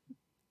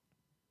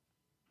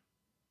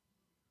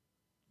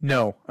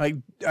 no.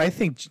 I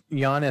think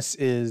Giannis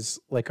is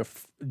like a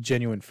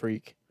genuine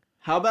freak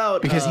How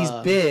about because he's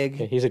big.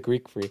 Yeah, he's a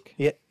Greek freak.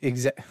 Yeah,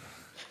 exactly.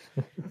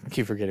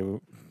 Keep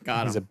forgetting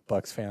Got he's him. a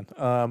Bucks fan.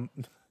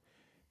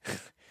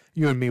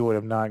 You and me would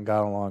have not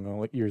got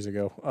along years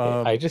ago.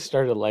 I just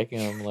started liking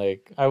him.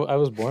 Like I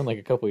was born like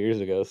a couple years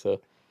ago,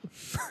 so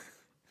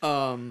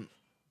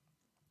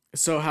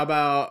So how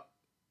about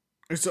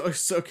so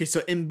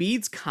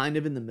Embiid's kind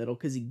of in the middle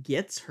because he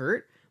gets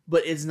hurt,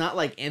 but it's not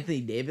like Anthony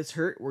Davis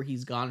hurt where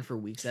he's gone for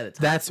weeks at a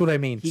time. That's what I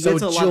mean. he So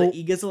gets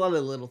he gets a lot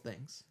of little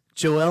things.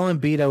 Joel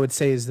Embiid, I would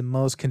say, is the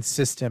most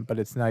consistent, but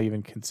it's not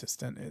even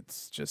consistent.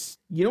 It's just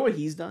You know what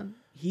he's done?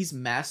 He's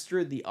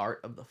mastered the art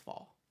of the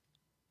fall.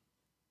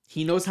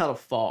 He knows how to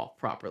fall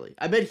properly.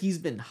 I bet he's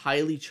been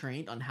highly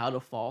trained on how to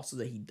fall so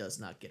that he does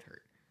not get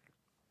hurt.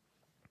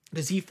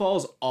 Because he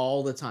falls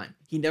all the time.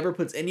 He never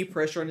puts any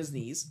pressure on his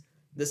knees.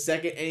 The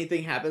second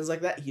anything happens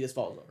like that, he just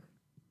falls over.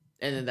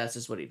 And then that's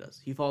just what he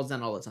does. He falls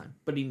down all the time.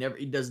 But he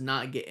does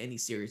not get any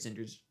serious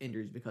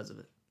injuries because of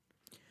it.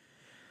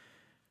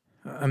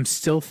 I'm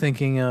still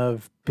thinking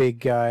of big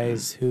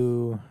guys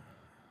who.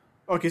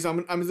 Okay, so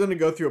I'm going to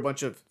go through a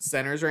bunch of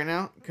centers right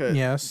now. Cause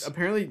Yes.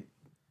 apparently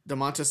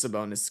Domantas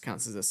Sabonis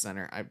counts as a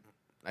center.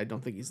 I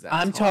don't think he's that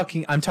I'm tall.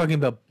 talking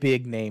about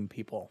big name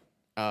people.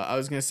 I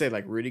was gonna say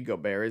like Rudy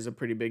Gobert is a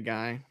pretty big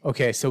guy.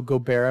 Okay, so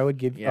Gobert, I'll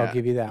give you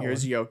that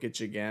Here's one. Jokic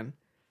again.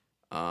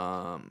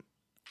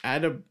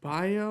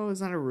 Adebayo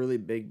is not a really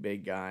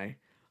big guy.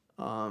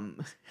 How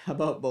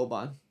about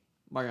Boban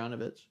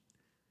Marjanovic?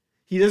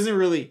 He doesn't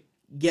really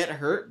get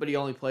hurt, but he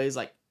only plays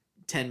like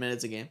 10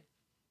 minutes a game.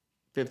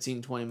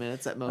 15, 20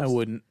 minutes at most. I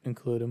wouldn't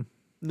include him.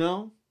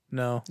 No,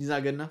 No, he's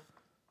not good enough.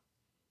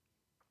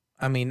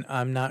 I mean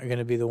I'm not going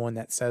to be the one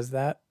that says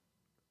that,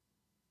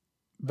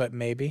 but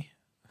maybe.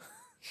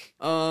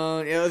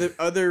 Yeah,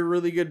 other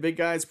really good big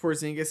guys.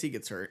 Porzingis, he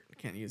gets hurt.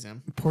 Can't use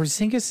him.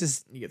 Porzingis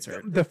is He gets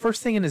hurt. the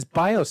first thing in his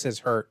bio says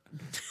hurt.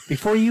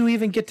 Before you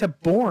even get to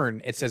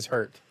born, it says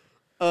hurt.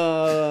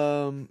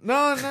 No,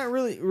 not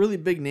really. Really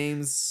big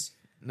names.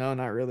 No,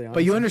 not really.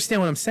 But you honestly.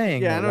 understand what I'm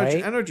saying, Yeah, though, I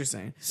right? know what you're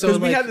saying. So, Because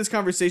we like- had this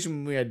conversation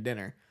when we had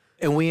dinner.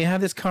 And we have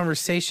this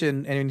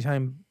conversation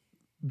anytime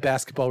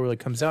basketball really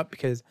comes up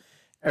because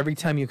every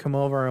time you come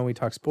over and we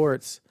talk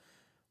sports,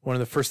 one of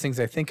the first things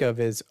I think of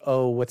is,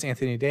 oh, what's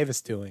Anthony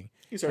Davis doing?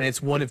 He's And hurt.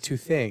 it's one of two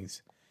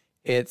things.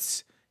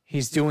 It's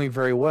he's doing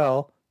very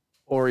well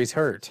or he's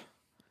hurt.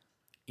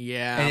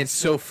 Yeah. And it's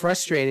so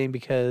frustrating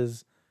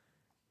because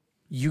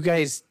you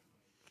guys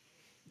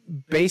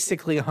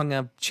basically hung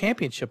a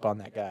championship on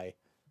that guy.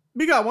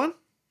 we got one.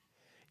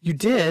 You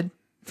did,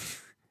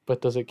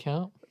 but does it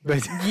count?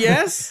 but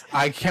Yes.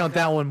 I count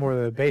that one more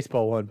than the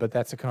baseball one, but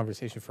that's a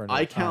conversation for another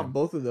I time. count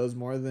both of those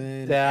more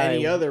than That-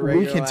 any other we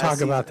regular can last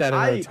talk about season. that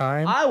another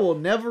time. I will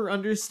never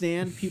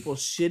understand people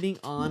shitting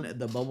on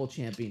the bubble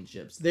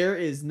championships. There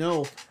is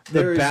no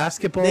The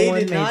basketball They one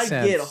did made not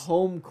sense. get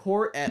home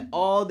court at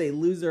all. They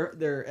lose their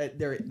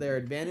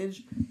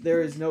advantage.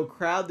 There is no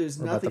crowd. There's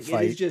What about the nothing.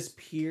 It is fight? just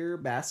pure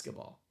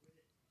basketball.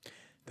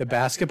 The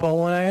basketball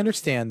one I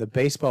understand. The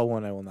baseball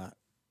one I will not.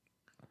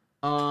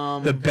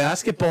 The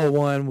basketball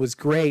one was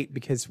great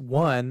because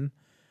one,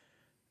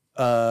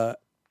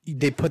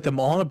 they put them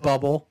all in a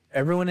bubble.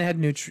 Everyone had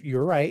neutral.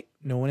 You're right.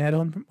 No one had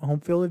home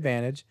field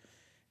advantage,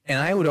 and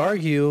I would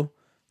argue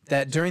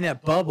that during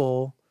that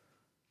bubble,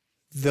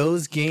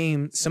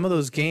 some of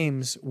those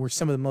games were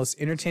some of the most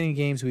entertaining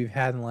games we've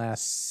had in the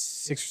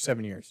last 6 or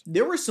 7 years.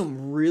 There were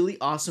some really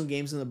awesome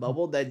games in the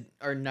bubble that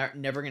are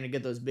never going to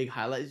get those big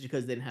highlights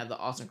because they didn't have the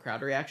awesome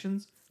crowd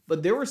reactions.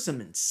 But there were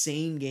some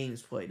insane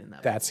games played in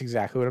that. That's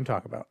exactly what I'm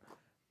talking about.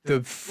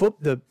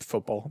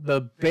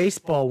 The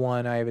baseball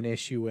one I have an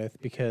issue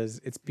with because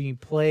it's being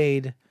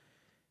played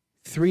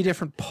 3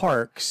 different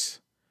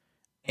parks,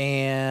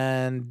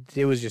 and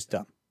it was just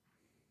dumb.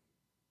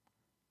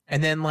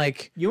 And then,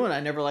 like... You know what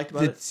I never liked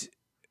about it?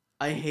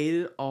 I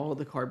hated all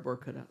the cardboard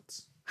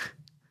cutouts.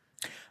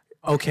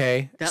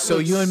 Okay, so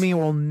you and me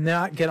will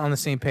not get on the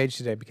same page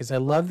today because I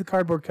love the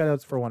cardboard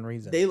cutouts for one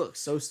reason. They look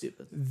so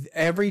stupid.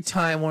 Every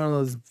time one of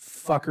those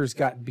fuckers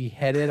got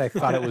beheaded, I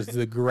thought it was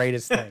the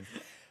greatest thing.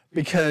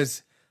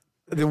 Because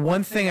the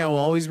one thing I will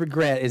always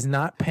regret is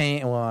not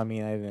paying... Well, I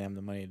mean, I didn't have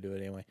the money to do it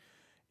anyway.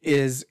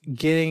 Is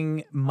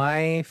getting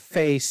my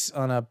face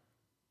on a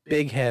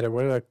big head or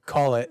whatever I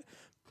call it,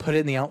 put it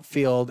in the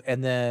outfield,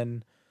 and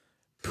then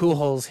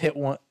Pujols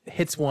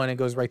hits one and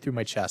goes right through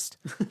my chest.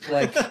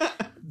 Like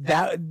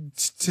that.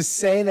 To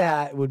say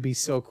that would be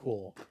so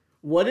cool.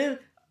 What if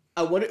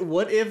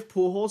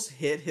Pujols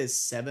hit his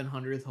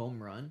 700th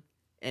home run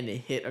and it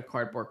hit a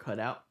cardboard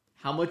cutout?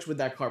 How much would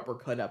that cardboard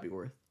cutout be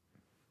worth?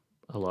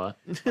 A lot.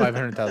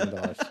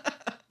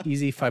 $500,000.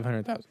 Easy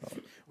 $500,000. Are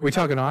we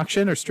talking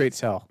auction or straight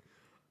sell?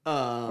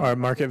 Or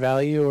market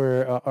value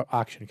or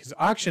auction? Because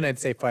auction, I'd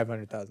say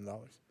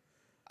 $500,000.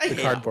 I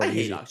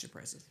hate auction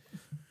prices.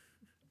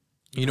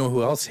 You know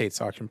who else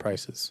hates auction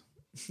prices?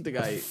 The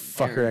guy,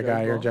 fucker that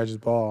got Aaron Judge's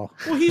ball.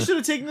 Well, he should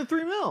have taken the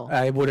 $3 million.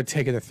 I would have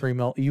taken the $3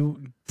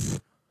 million.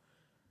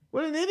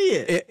 What an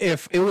idiot!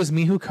 If it was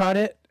me who caught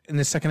it, and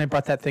the second I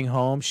brought that thing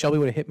home, Shelby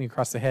would have hit me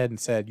across the head and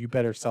said, "You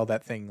better sell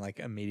that thing like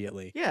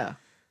immediately." Yeah,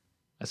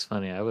 that's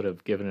funny. I would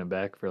have given it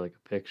back for like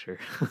a picture.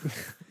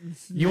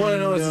 You want to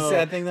know what's the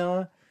sad thing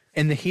though?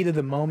 In the heat of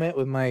the moment,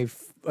 with my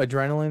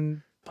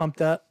adrenaline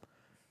pumped up,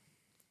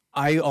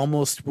 I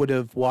almost would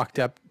have walked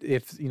up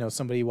if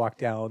somebody walked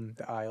down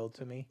the aisle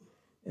to me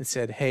and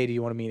said, "Hey, do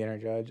you want to meet Aaron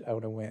Judge?" I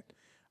would have went,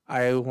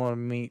 "I want to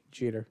meet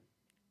Jeter."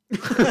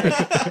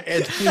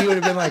 And he would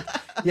have been like,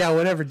 "Yeah,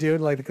 whatever, dude.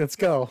 Like, let's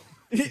go."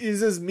 He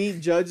says, "Meet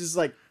Judge." Is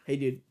like, "Hey,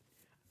 dude.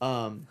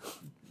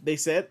 They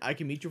said I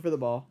can meet you for the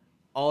ball.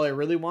 All I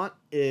really want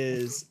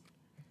is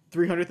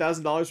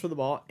 $300,000 for the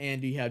ball,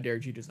 and do you have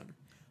Derek Jeter's number?"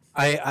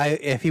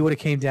 If he would have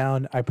came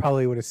down, I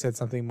probably would have said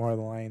something more along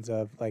the lines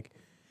of like,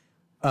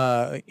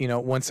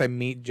 once I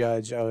meet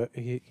Judge,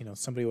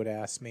 somebody would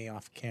ask me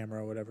off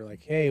camera or whatever,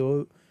 like, "Hey,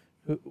 well,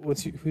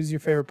 who's your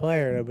favorite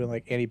player?" And I'd be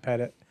like, "Andy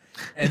Pettit."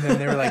 And then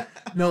they were like,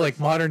 "No, like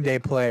modern day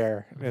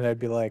player." And I'd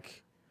be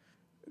like,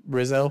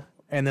 "Rizzo."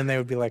 And then they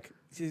would be like,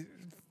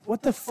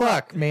 "What the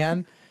fuck,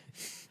 man?"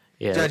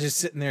 Yeah. Judge is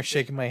sitting there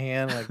shaking my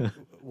hand like,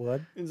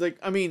 "What?" It's like,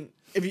 I mean,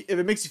 if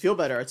it makes you feel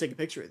better, I'll take a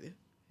picture with you.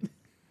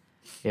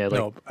 Yeah, like,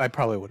 no, I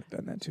probably would have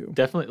done that too.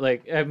 Definitely,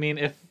 like, I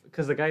mean,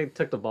 because the guy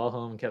took the ball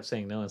home and kept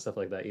saying no and stuff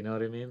like that, you know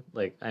what I mean?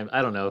 Like,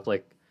 I don't know if,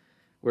 like,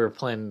 we're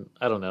playing,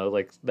 I don't know,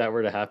 like, that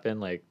were to happen,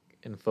 like,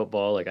 in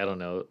football, like, I don't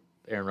know,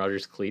 Aaron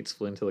Rodgers' cleats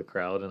flew into the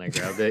crowd and I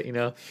grabbed it,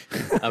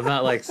 I'm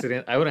not, like,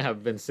 I wouldn't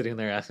have been sitting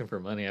there asking for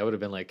money. I would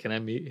have been like, "Can I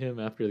meet him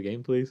after the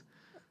game, please?"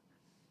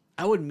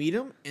 I would meet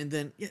him and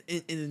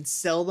then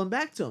sell them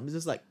back to him.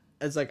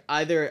 It's like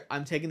either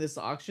I'm taking this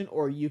to auction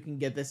or you can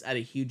get this at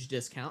a huge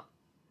discount.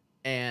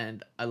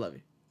 And I love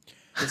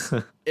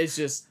you. It's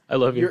just I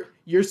love you.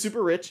 You're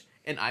super rich,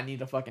 and I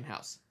need a fucking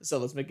house. So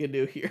let's make a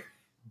deal here.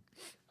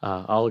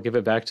 I'll give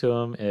it back to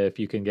him if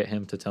you can get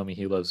him to tell me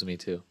he loves me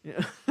too.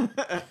 Yeah.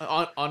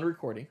 on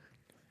recording,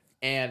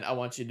 and I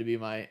want you to be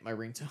my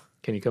ringtone.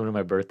 Can you come to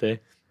my birthday?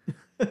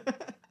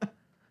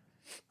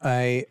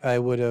 They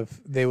would have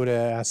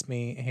asked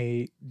me,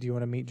 "Hey, do you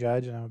want to meet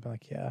Judge?" And I would be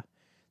like, "Yeah."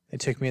 They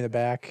took me in the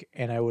back,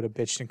 and I would have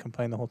bitched and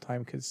complained the whole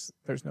time because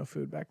there's no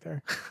food back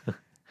there.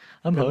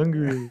 I'm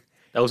hungry.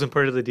 That wasn't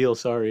part of the deal.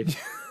 Sorry.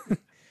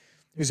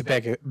 Here's a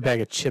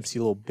bag of chips,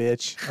 you little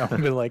bitch. I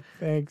would be like,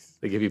 "Thanks."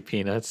 They give you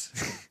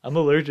peanuts. I'm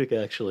allergic,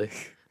 actually.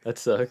 That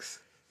sucks.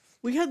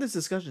 We had this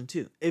discussion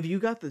too. If you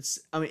got this,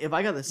 if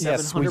I got the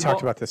 700 yes, we ball,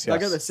 talked about this. Yes. If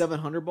I got the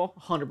 700 ball,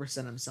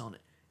 100% I'm selling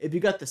it. If you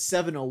got the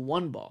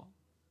 701 ball,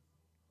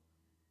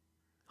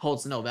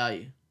 holds no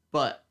value,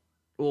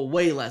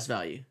 way less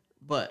value.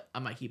 But I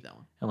might keep that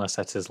one. Unless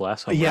that's his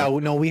last home Yeah,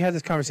 run. no, we had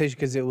this conversation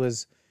because it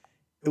was,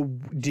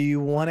 do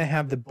you want to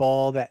have the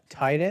ball that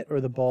tied it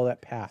or the ball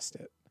that passed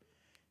it?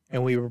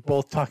 And we were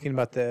both talking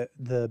about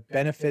the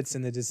benefits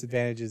and the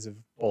disadvantages of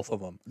both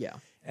of them. Yeah.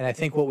 And I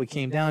think what we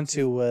came down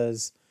to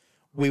was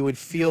we would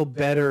feel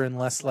better and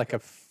less like a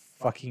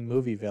fucking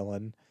movie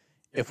villain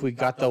if we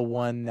got the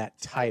one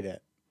that tied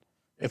it.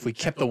 If we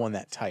kept the one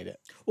that tied it.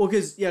 Well,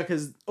 because it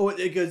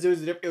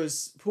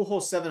was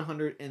Pujols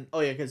 700 and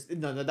because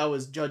that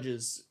was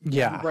Judge's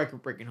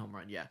record-breaking home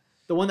run. Yeah,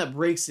 the one that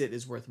breaks it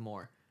is worth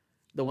more.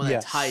 The one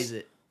that ties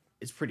it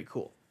is pretty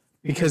cool.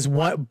 Because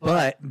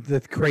but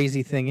the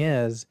crazy thing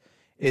is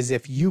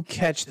if you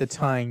catch the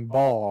tying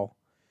ball,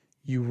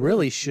 you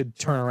really should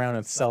turn around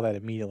and sell that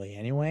immediately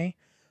anyway,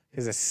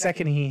 Because the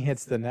second he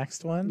hits the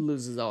next one,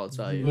 Loses all its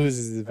value.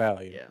 loses the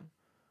value. Yeah.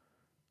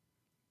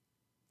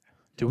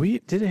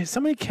 Did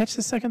somebody catch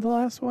the second to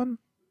last one?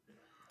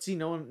 See,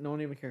 no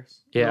one even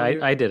cares. Yeah, No one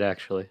even- I did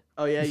actually.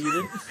 Oh yeah, you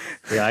did.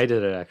 Yeah, I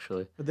did it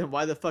actually. But then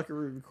why the fuck are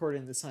we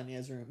recording this tiny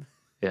ass room?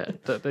 Yeah,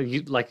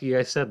 like you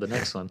guys said, the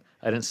next one.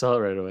 I didn't sell it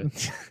right away.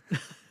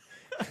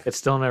 It's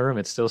still in my room.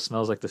 It still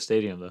smells like the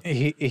stadium though.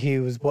 He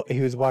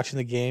was watching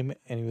the game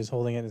and he was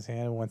holding it in his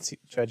hand. And once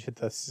Judge hit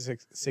the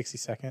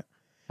 60-second,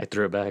 I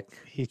threw it back.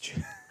 he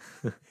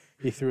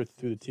threw it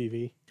through the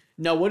TV.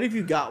 No, what if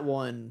you got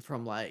one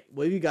from like?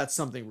 What if you got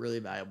something really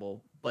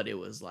valuable, but it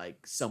was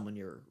like someone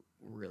you're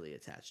really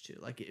attached to,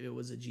 like if it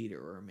was a Jeter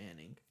or a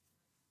Manning?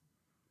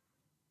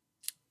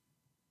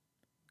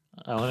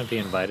 I want to be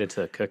invited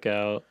to a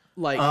cookout.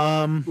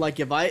 Like, like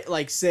if I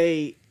like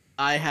say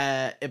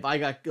if I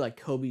got like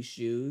Kobe's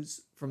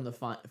shoes from the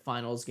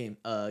finals game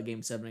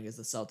 7 against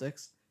the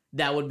Celtics,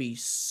 that would be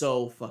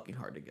so fucking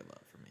hard to give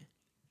up for me.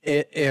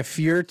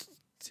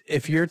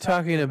 If you're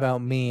talking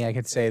about me, I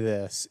could say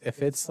this: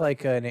 if it's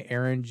like an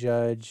Aaron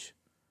Judge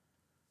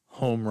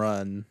home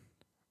run,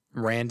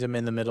 random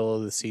in the middle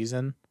of the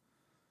season,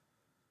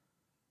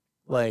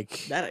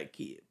 like That I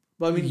keep.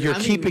 But I mean, you're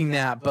keeping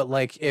that. But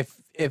like if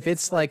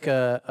it's like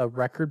a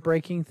record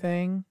breaking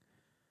thing,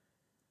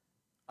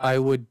 I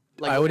would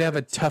have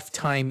a tough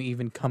time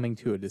even coming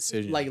to a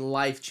decision. like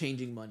life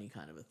changing money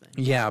kind of a thing.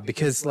 Yeah,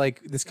 because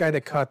like this guy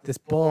that caught this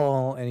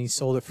ball and he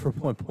sold it for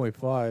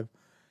 1.5.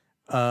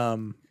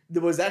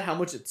 Was that how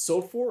much it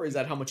sold for, or is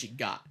that how much he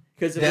got?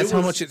 Because That's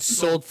how much it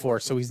sold for,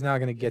 so he's not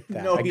gonna get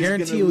that. No, I he's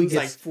guarantee gonna you he lose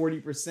like gets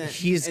 40%.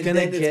 he's and gonna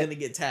then get- it's gonna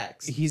get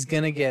taxed. he's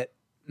gonna get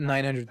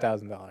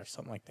 $900,000,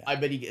 something like that. I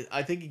bet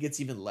I think he gets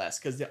even less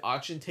because the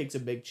auction takes a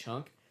big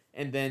chunk,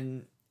 and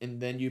then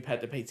you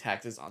have to pay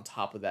taxes on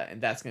top of that,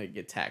 and that's gonna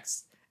get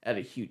taxed at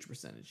a huge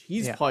percentage.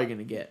 He's Yeah. probably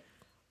gonna get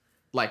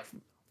like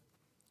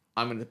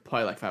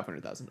probably like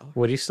 $500,000.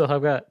 Would you still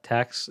have got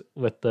tax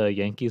with the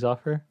Yankees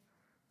offer?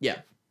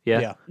 Yeah,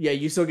 Yeah. yeah,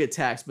 you still get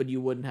taxed, but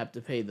you wouldn't have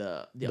to pay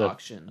the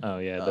auction. Oh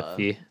yeah, the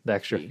fee, the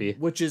extra fee.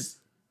 which is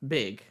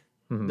big.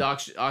 Mhm.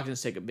 The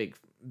auctions take a big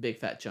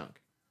fat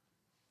chunk,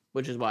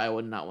 which is why I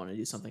would not want to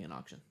do something in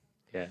auction.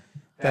 Yeah,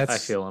 That's I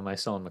feel him. I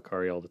sell in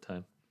Macari all the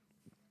time.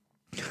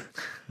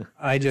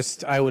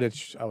 I would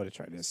have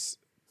tried this.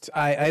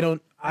 I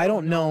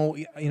don't know.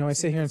 You know, I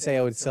sit here and say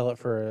I would sell it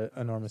for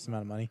an enormous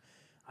amount of money.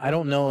 I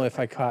don't know if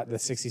I caught the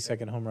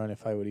 60-second home run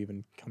if I would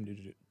even come to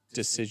a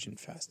decision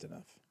fast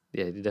enough.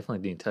 Yeah, you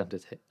definitely need time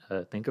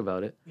to think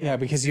about it. Yeah,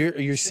 because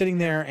you're sitting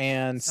there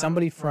and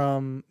somebody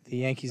from the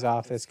Yankees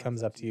office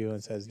comes up to you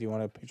and says, "Do you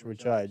want a picture with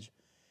Judge?"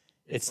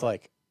 It's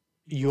like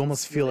you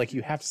almost feel like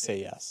you have to say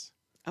yes.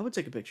 I would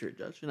take a picture of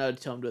Judge, and I would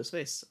tell him to his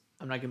face,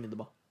 "I'm not giving you the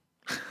ball.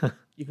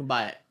 You can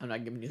buy it. I'm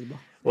not giving you the ball."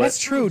 That's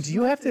true. Do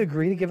you have to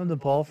agree to give him the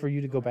ball for you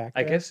to go back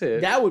I there? guess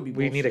That would be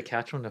we need to bullshit.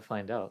 catch one to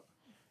find out.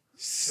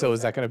 So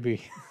is that going to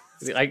be?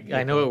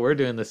 I know what we're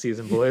doing this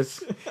season,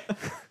 boys.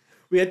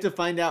 We had to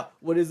find out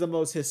what is the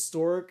most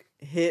historic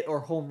hit or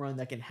home run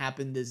that can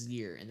happen this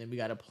year, and then we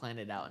got to plan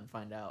it out and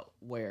find out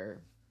where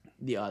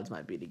the odds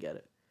might be to get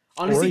it.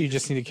 Or Honestly, you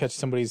just need to catch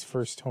somebody's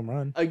first home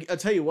run. I'll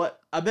tell you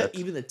what. I bet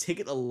even the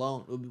ticket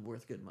alone would be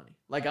worth good money.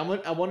 Like I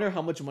wonder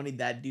how much money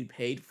that dude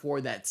paid for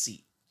that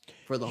seat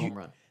for the home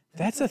run.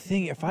 That's the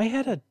thing. If I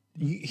had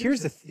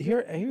here's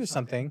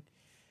something.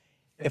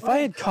 If I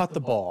had caught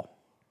the ball,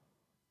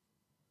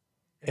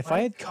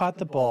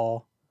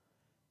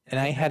 and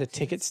I had a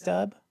ticket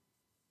stub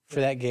for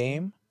that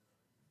game,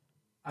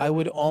 I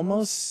would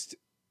almost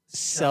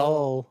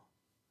sell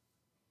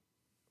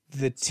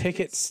the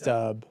ticket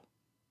stub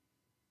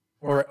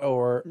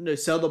or No,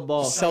 sell the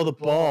ball. sell the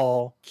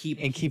ball keep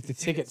and keep the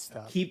ticket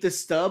stub. keep the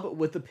stub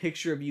with a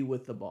picture of you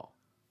with the ball.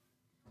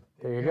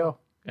 There you go.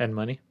 And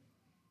money.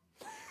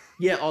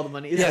 Yeah, all the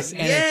money. It's Yes,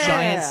 like, and a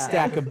giant yeah!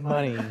 stack of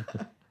money.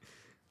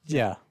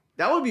 Yeah,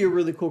 That would be a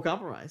really cool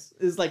compromise.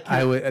 It's like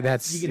I would.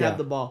 That's you can yeah. have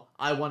the ball.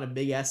 I want a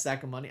big ass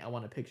stack of money. I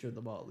want a picture of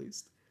the ball at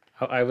least.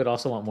 I would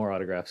also want more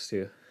autographs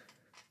too.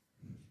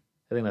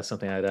 I think that's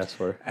something I'd ask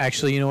for.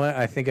 Actually, you know what?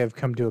 I think I've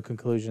come to a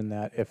conclusion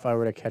that if I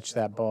were to catch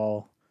that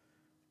ball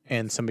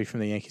and somebody from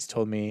the Yankees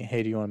told me,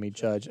 "Hey, do you want to meet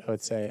Judge?" I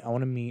would say, "I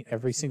want to meet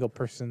every single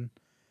person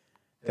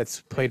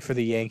that's played for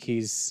the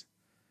Yankees,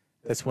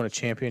 that's won a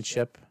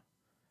championship,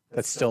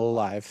 that's still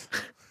alive."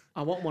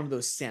 I want one of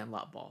those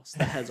Sandlot balls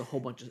that has a whole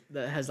bunch of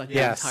the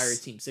Yes. entire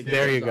team signatures.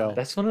 There you on go. it.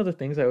 That's one of the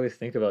things I always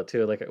think about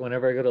too. Like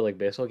whenever I go to like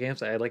baseball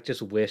games, I like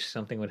just wish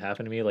something would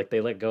happen to me. Like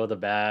they let go of the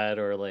bat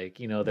or like,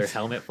 you know, their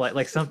helmet fly,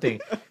 like something.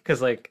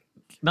 Cause like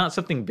not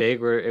something big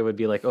where it would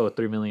be like, oh,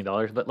 $3 million,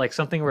 but like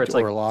something where it's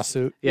Or like, a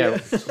lawsuit. yeah,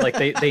 like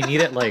they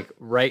need it like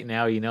right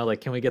now, you know,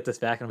 like, can we get this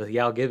back? And I'm like,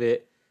 yeah, I'll give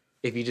it.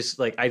 If you just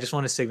like, I just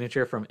want a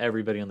signature from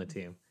everybody on the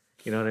team.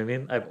 You know what I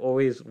mean? I've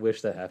always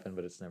wished that happened,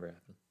 but it's never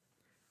happened.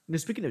 Now,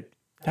 speaking of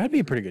That'd be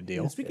a pretty good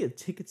deal. speaking of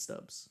ticket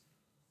stubs,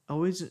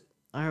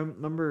 I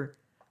remember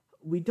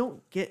we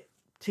don't get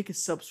ticket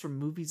stubs from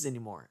movies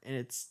anymore, and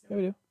it's Yeah,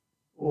 we do.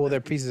 Well, they're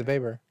pieces of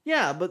paper.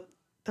 yeah, but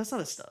that's not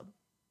a stub.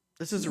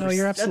 That's just a No,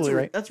 you're absolutely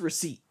right. That's a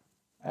receipt.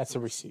 That's a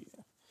receipt.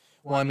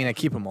 Well, I mean, I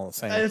keep them all the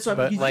same. That's what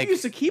but you like,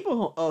 used to keep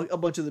a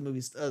bunch of the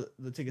movies,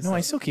 the tickets. no,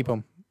 I still keep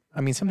them. I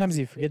mean, sometimes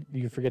you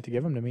forget to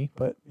give them to me,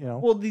 but you know.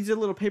 Well, these are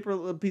little paper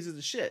little pieces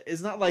of shit.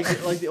 It's not like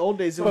the old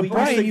days when But we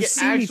Brian, used you've to get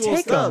seen me actual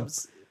take 'em.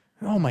 stubs.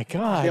 Oh my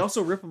god. They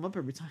also rip them up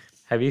every time.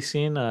 Have you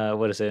seen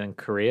what is it in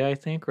Korea? I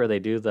think where they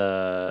do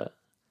the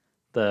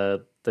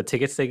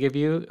tickets they give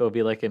you. It will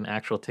be like an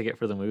actual ticket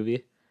for the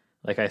movie.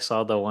 Like I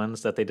saw the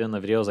ones that they did in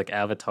the videos, like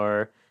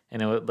Avatar,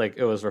 and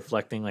it was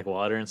reflecting like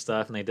water and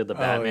stuff. And they did the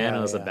Batman. yeah, And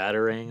it was the yeah.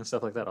 Batarang and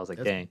stuff like that. I was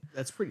like, dang.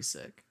 That's pretty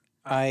sick.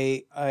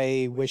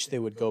 I wish they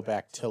would go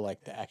back to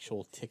like the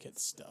actual ticket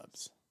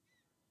stubs.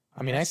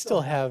 I mean, I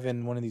still have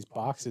in one of these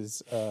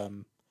boxes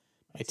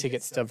my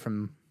ticket stub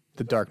from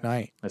The Dark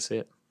Knight. That's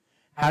it.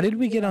 How did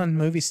we get on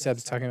movie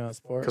stubs talking about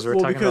sports? Because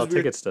we're talking about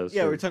ticket stubs.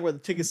 Yeah, so- we're talking about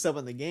the ticket stub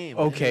in the game.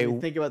 Okay. And then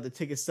we think about the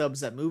ticket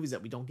stubs at movies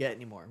that we don't get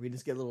anymore. We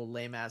just get little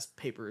lame ass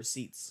paper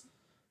receipts.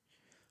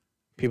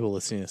 People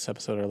listening to this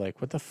episode are like,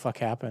 "What the fuck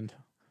happened?"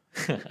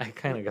 I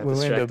kind of got We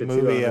went distracted into a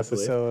movie too, honestly.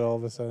 episode all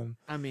of a sudden.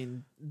 I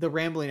mean, the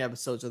rambling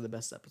episodes are the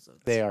best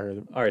episodes. They are,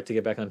 All right, to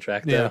get back on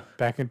track. Though. yeah,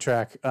 back in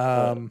track.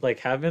 Like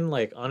having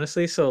like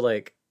honestly, so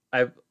like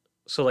I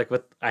collect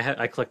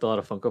a lot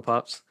of Funko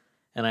Pops,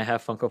 and I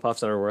have Funko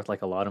Pops that are worth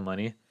like a lot of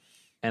money,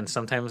 and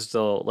sometimes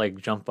they'll like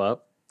jump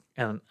up,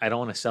 and I don't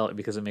want to sell it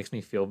because it makes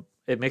me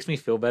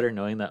feel better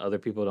knowing that other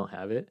people don't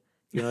have it.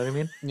 You know what I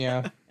mean?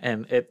 yeah,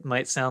 And it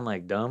might sound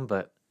like dumb,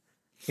 but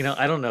you know,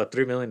 I don't know.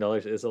 $3 million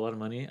is a lot of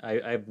money.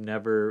 I've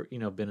never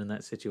been in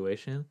that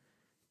situation,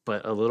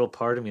 but a little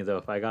part of me though,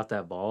 if I got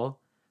that ball,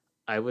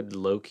 I would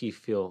low key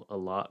feel a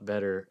lot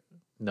better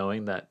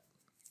knowing that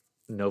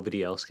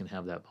nobody else can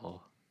have that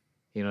ball.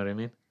 You know what I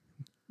mean?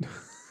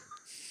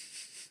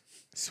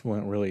 this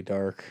went really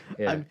dark.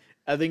 Yeah.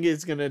 I think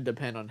it's gonna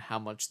depend on how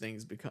much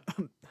things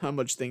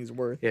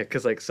worth. Yeah,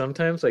 because like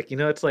sometimes, like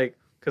it's like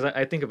because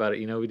I think about it.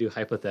 We do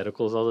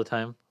hypotheticals all the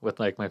time with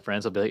like my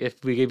friends. I'll be like, if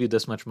we gave you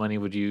this much money,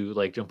 would you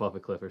like jump off a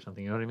cliff or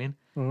something? You know what I mean?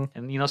 Mhm.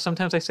 And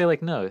sometimes I say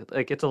like no,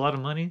 like it's a lot of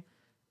money,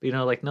 but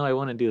like no, I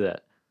want to do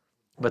that.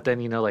 But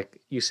then like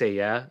you say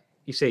yeah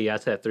to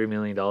that $3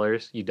 million.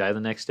 You die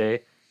the next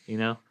day.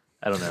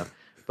 I don't know.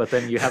 But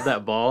then you have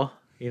that ball.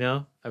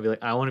 I'd be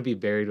like, I want to be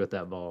buried with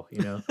that ball.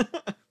 You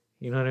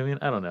know what I mean?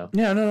 I don't know.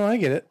 Yeah, no, I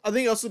get it. I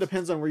think it also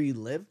depends on where you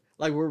live,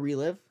 like where we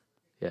live.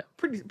 Yeah.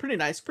 Pretty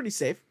nice, pretty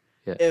safe.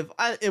 Yeah.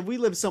 If we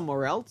lived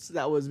somewhere else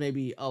that was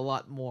maybe a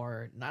lot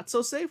more not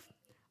so safe,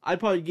 I'd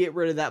probably get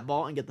rid of that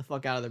ball and get the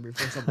fuck out of there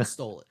before someone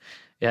stole it.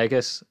 Yeah, I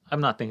guess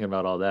I'm not thinking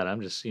about all that.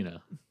 I'm just Yeah.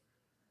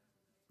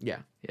 yeah.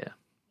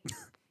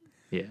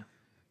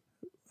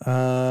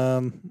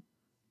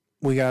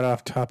 We got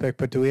off topic,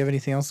 but do we have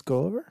anything else to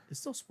go over? It's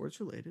still sports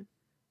related.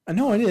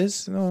 No, it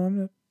is. No,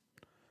 I'm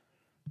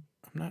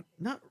not.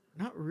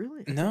 Not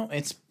really. No,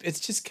 it's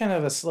just kind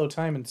of a slow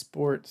time in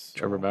sports.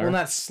 Trevor Bauer? Well,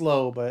 not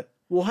slow, but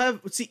We'll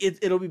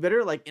it'll be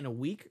better like in a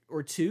week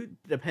or two,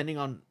 depending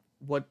on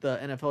what the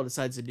NFL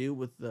decides to do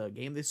with the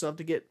game they still have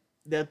to get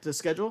to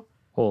schedule.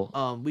 Well,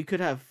 I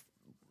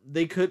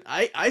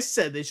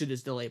said they should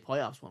just delay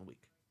playoffs 1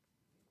 week.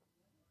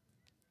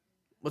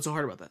 What's so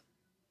hard about that?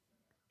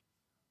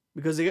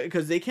 Because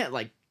they can't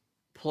like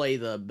play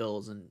the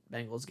Bills and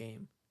Bengals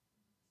game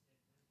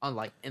on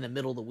like in the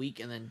middle of the week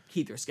and then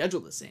keep their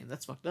schedule the same.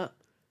 That's fucked up.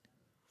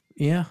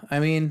 yeah. I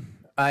mean,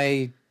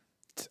 I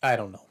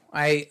don't know.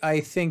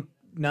 I think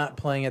not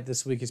playing it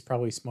this week is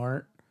probably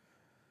smart.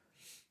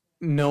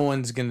 No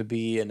one's gonna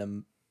be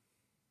in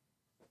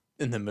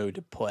the mood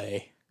to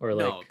play. or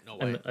like no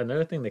way.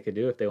 another thing they could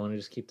do if they want to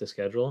just keep the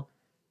schedule,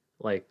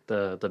 like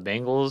the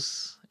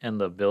Bengals and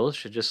the Bills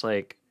should just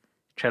like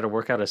try to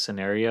work out a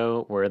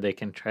scenario where they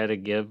can try to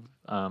give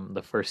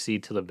the first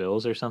seed to the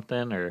Bills or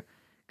something, or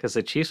because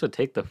the Chiefs would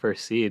take the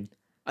first seed.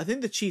 I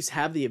think the Chiefs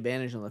have the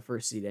advantage on the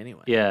first seed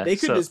anyway. Yeah, They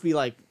could so- just be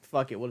like,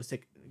 fuck it, let's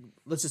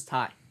just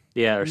tie.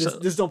 Yeah, or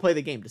Just don't play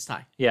the game, just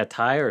tie. yeah,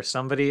 tie or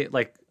somebody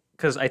like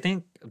because I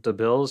think the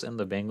Bills and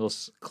the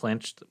Bengals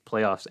clinched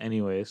playoffs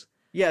anyways.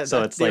 Yeah,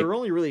 So it's they like- were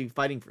only really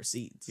fighting for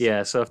seeds.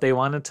 Yeah, so if they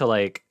wanted to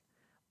like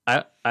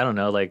I don't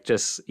know, like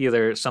just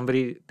either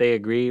they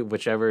agree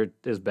whichever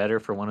is better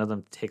for one of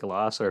them to take a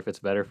loss, or if it's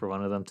better for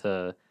one of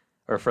them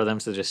or for them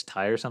to just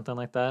tie or something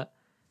like that.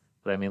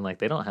 But I mean, like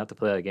they don't have to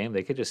play that game.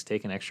 They could just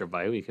take an extra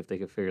bye week if they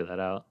could figure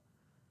that out.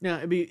 Yeah,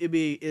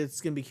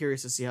 it's gonna be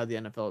curious to see how the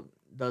NFL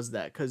does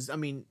that, because I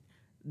mean,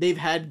 they've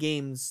had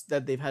games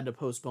that they've had to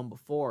postpone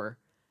before,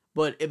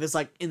 but if it's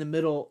like in the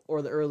middle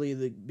or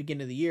the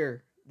beginning of the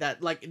year,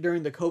 that like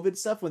during the COVID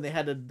stuff when they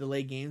had to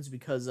delay games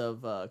because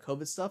of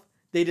COVID stuff,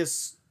 they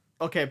just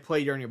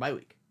play during your bye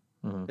week.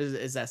 Mhm.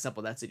 Is that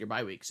simple? That's it. Your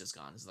bye week's just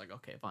gone. It's like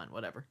okay, fine,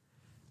 whatever,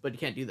 but you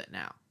can't do that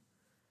now.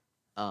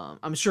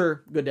 I'm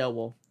sure Goodell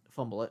will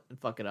fumble it and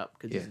fuck it up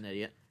because he's an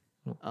idiot.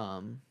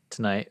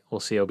 Tonight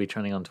we'll see Obi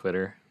trending on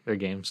Twitter. Their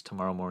game's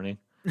tomorrow morning.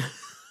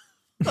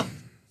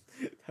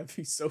 That'd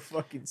be so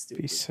fucking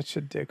stupid. Be such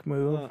a dick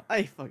move.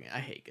 I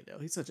hate Goodell.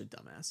 He's such a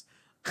dumbass.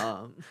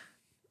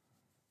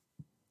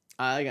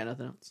 I got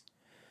nothing else.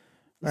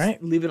 All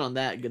right. Leave it on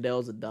that.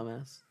 Goodell's a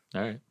dumbass.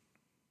 All right.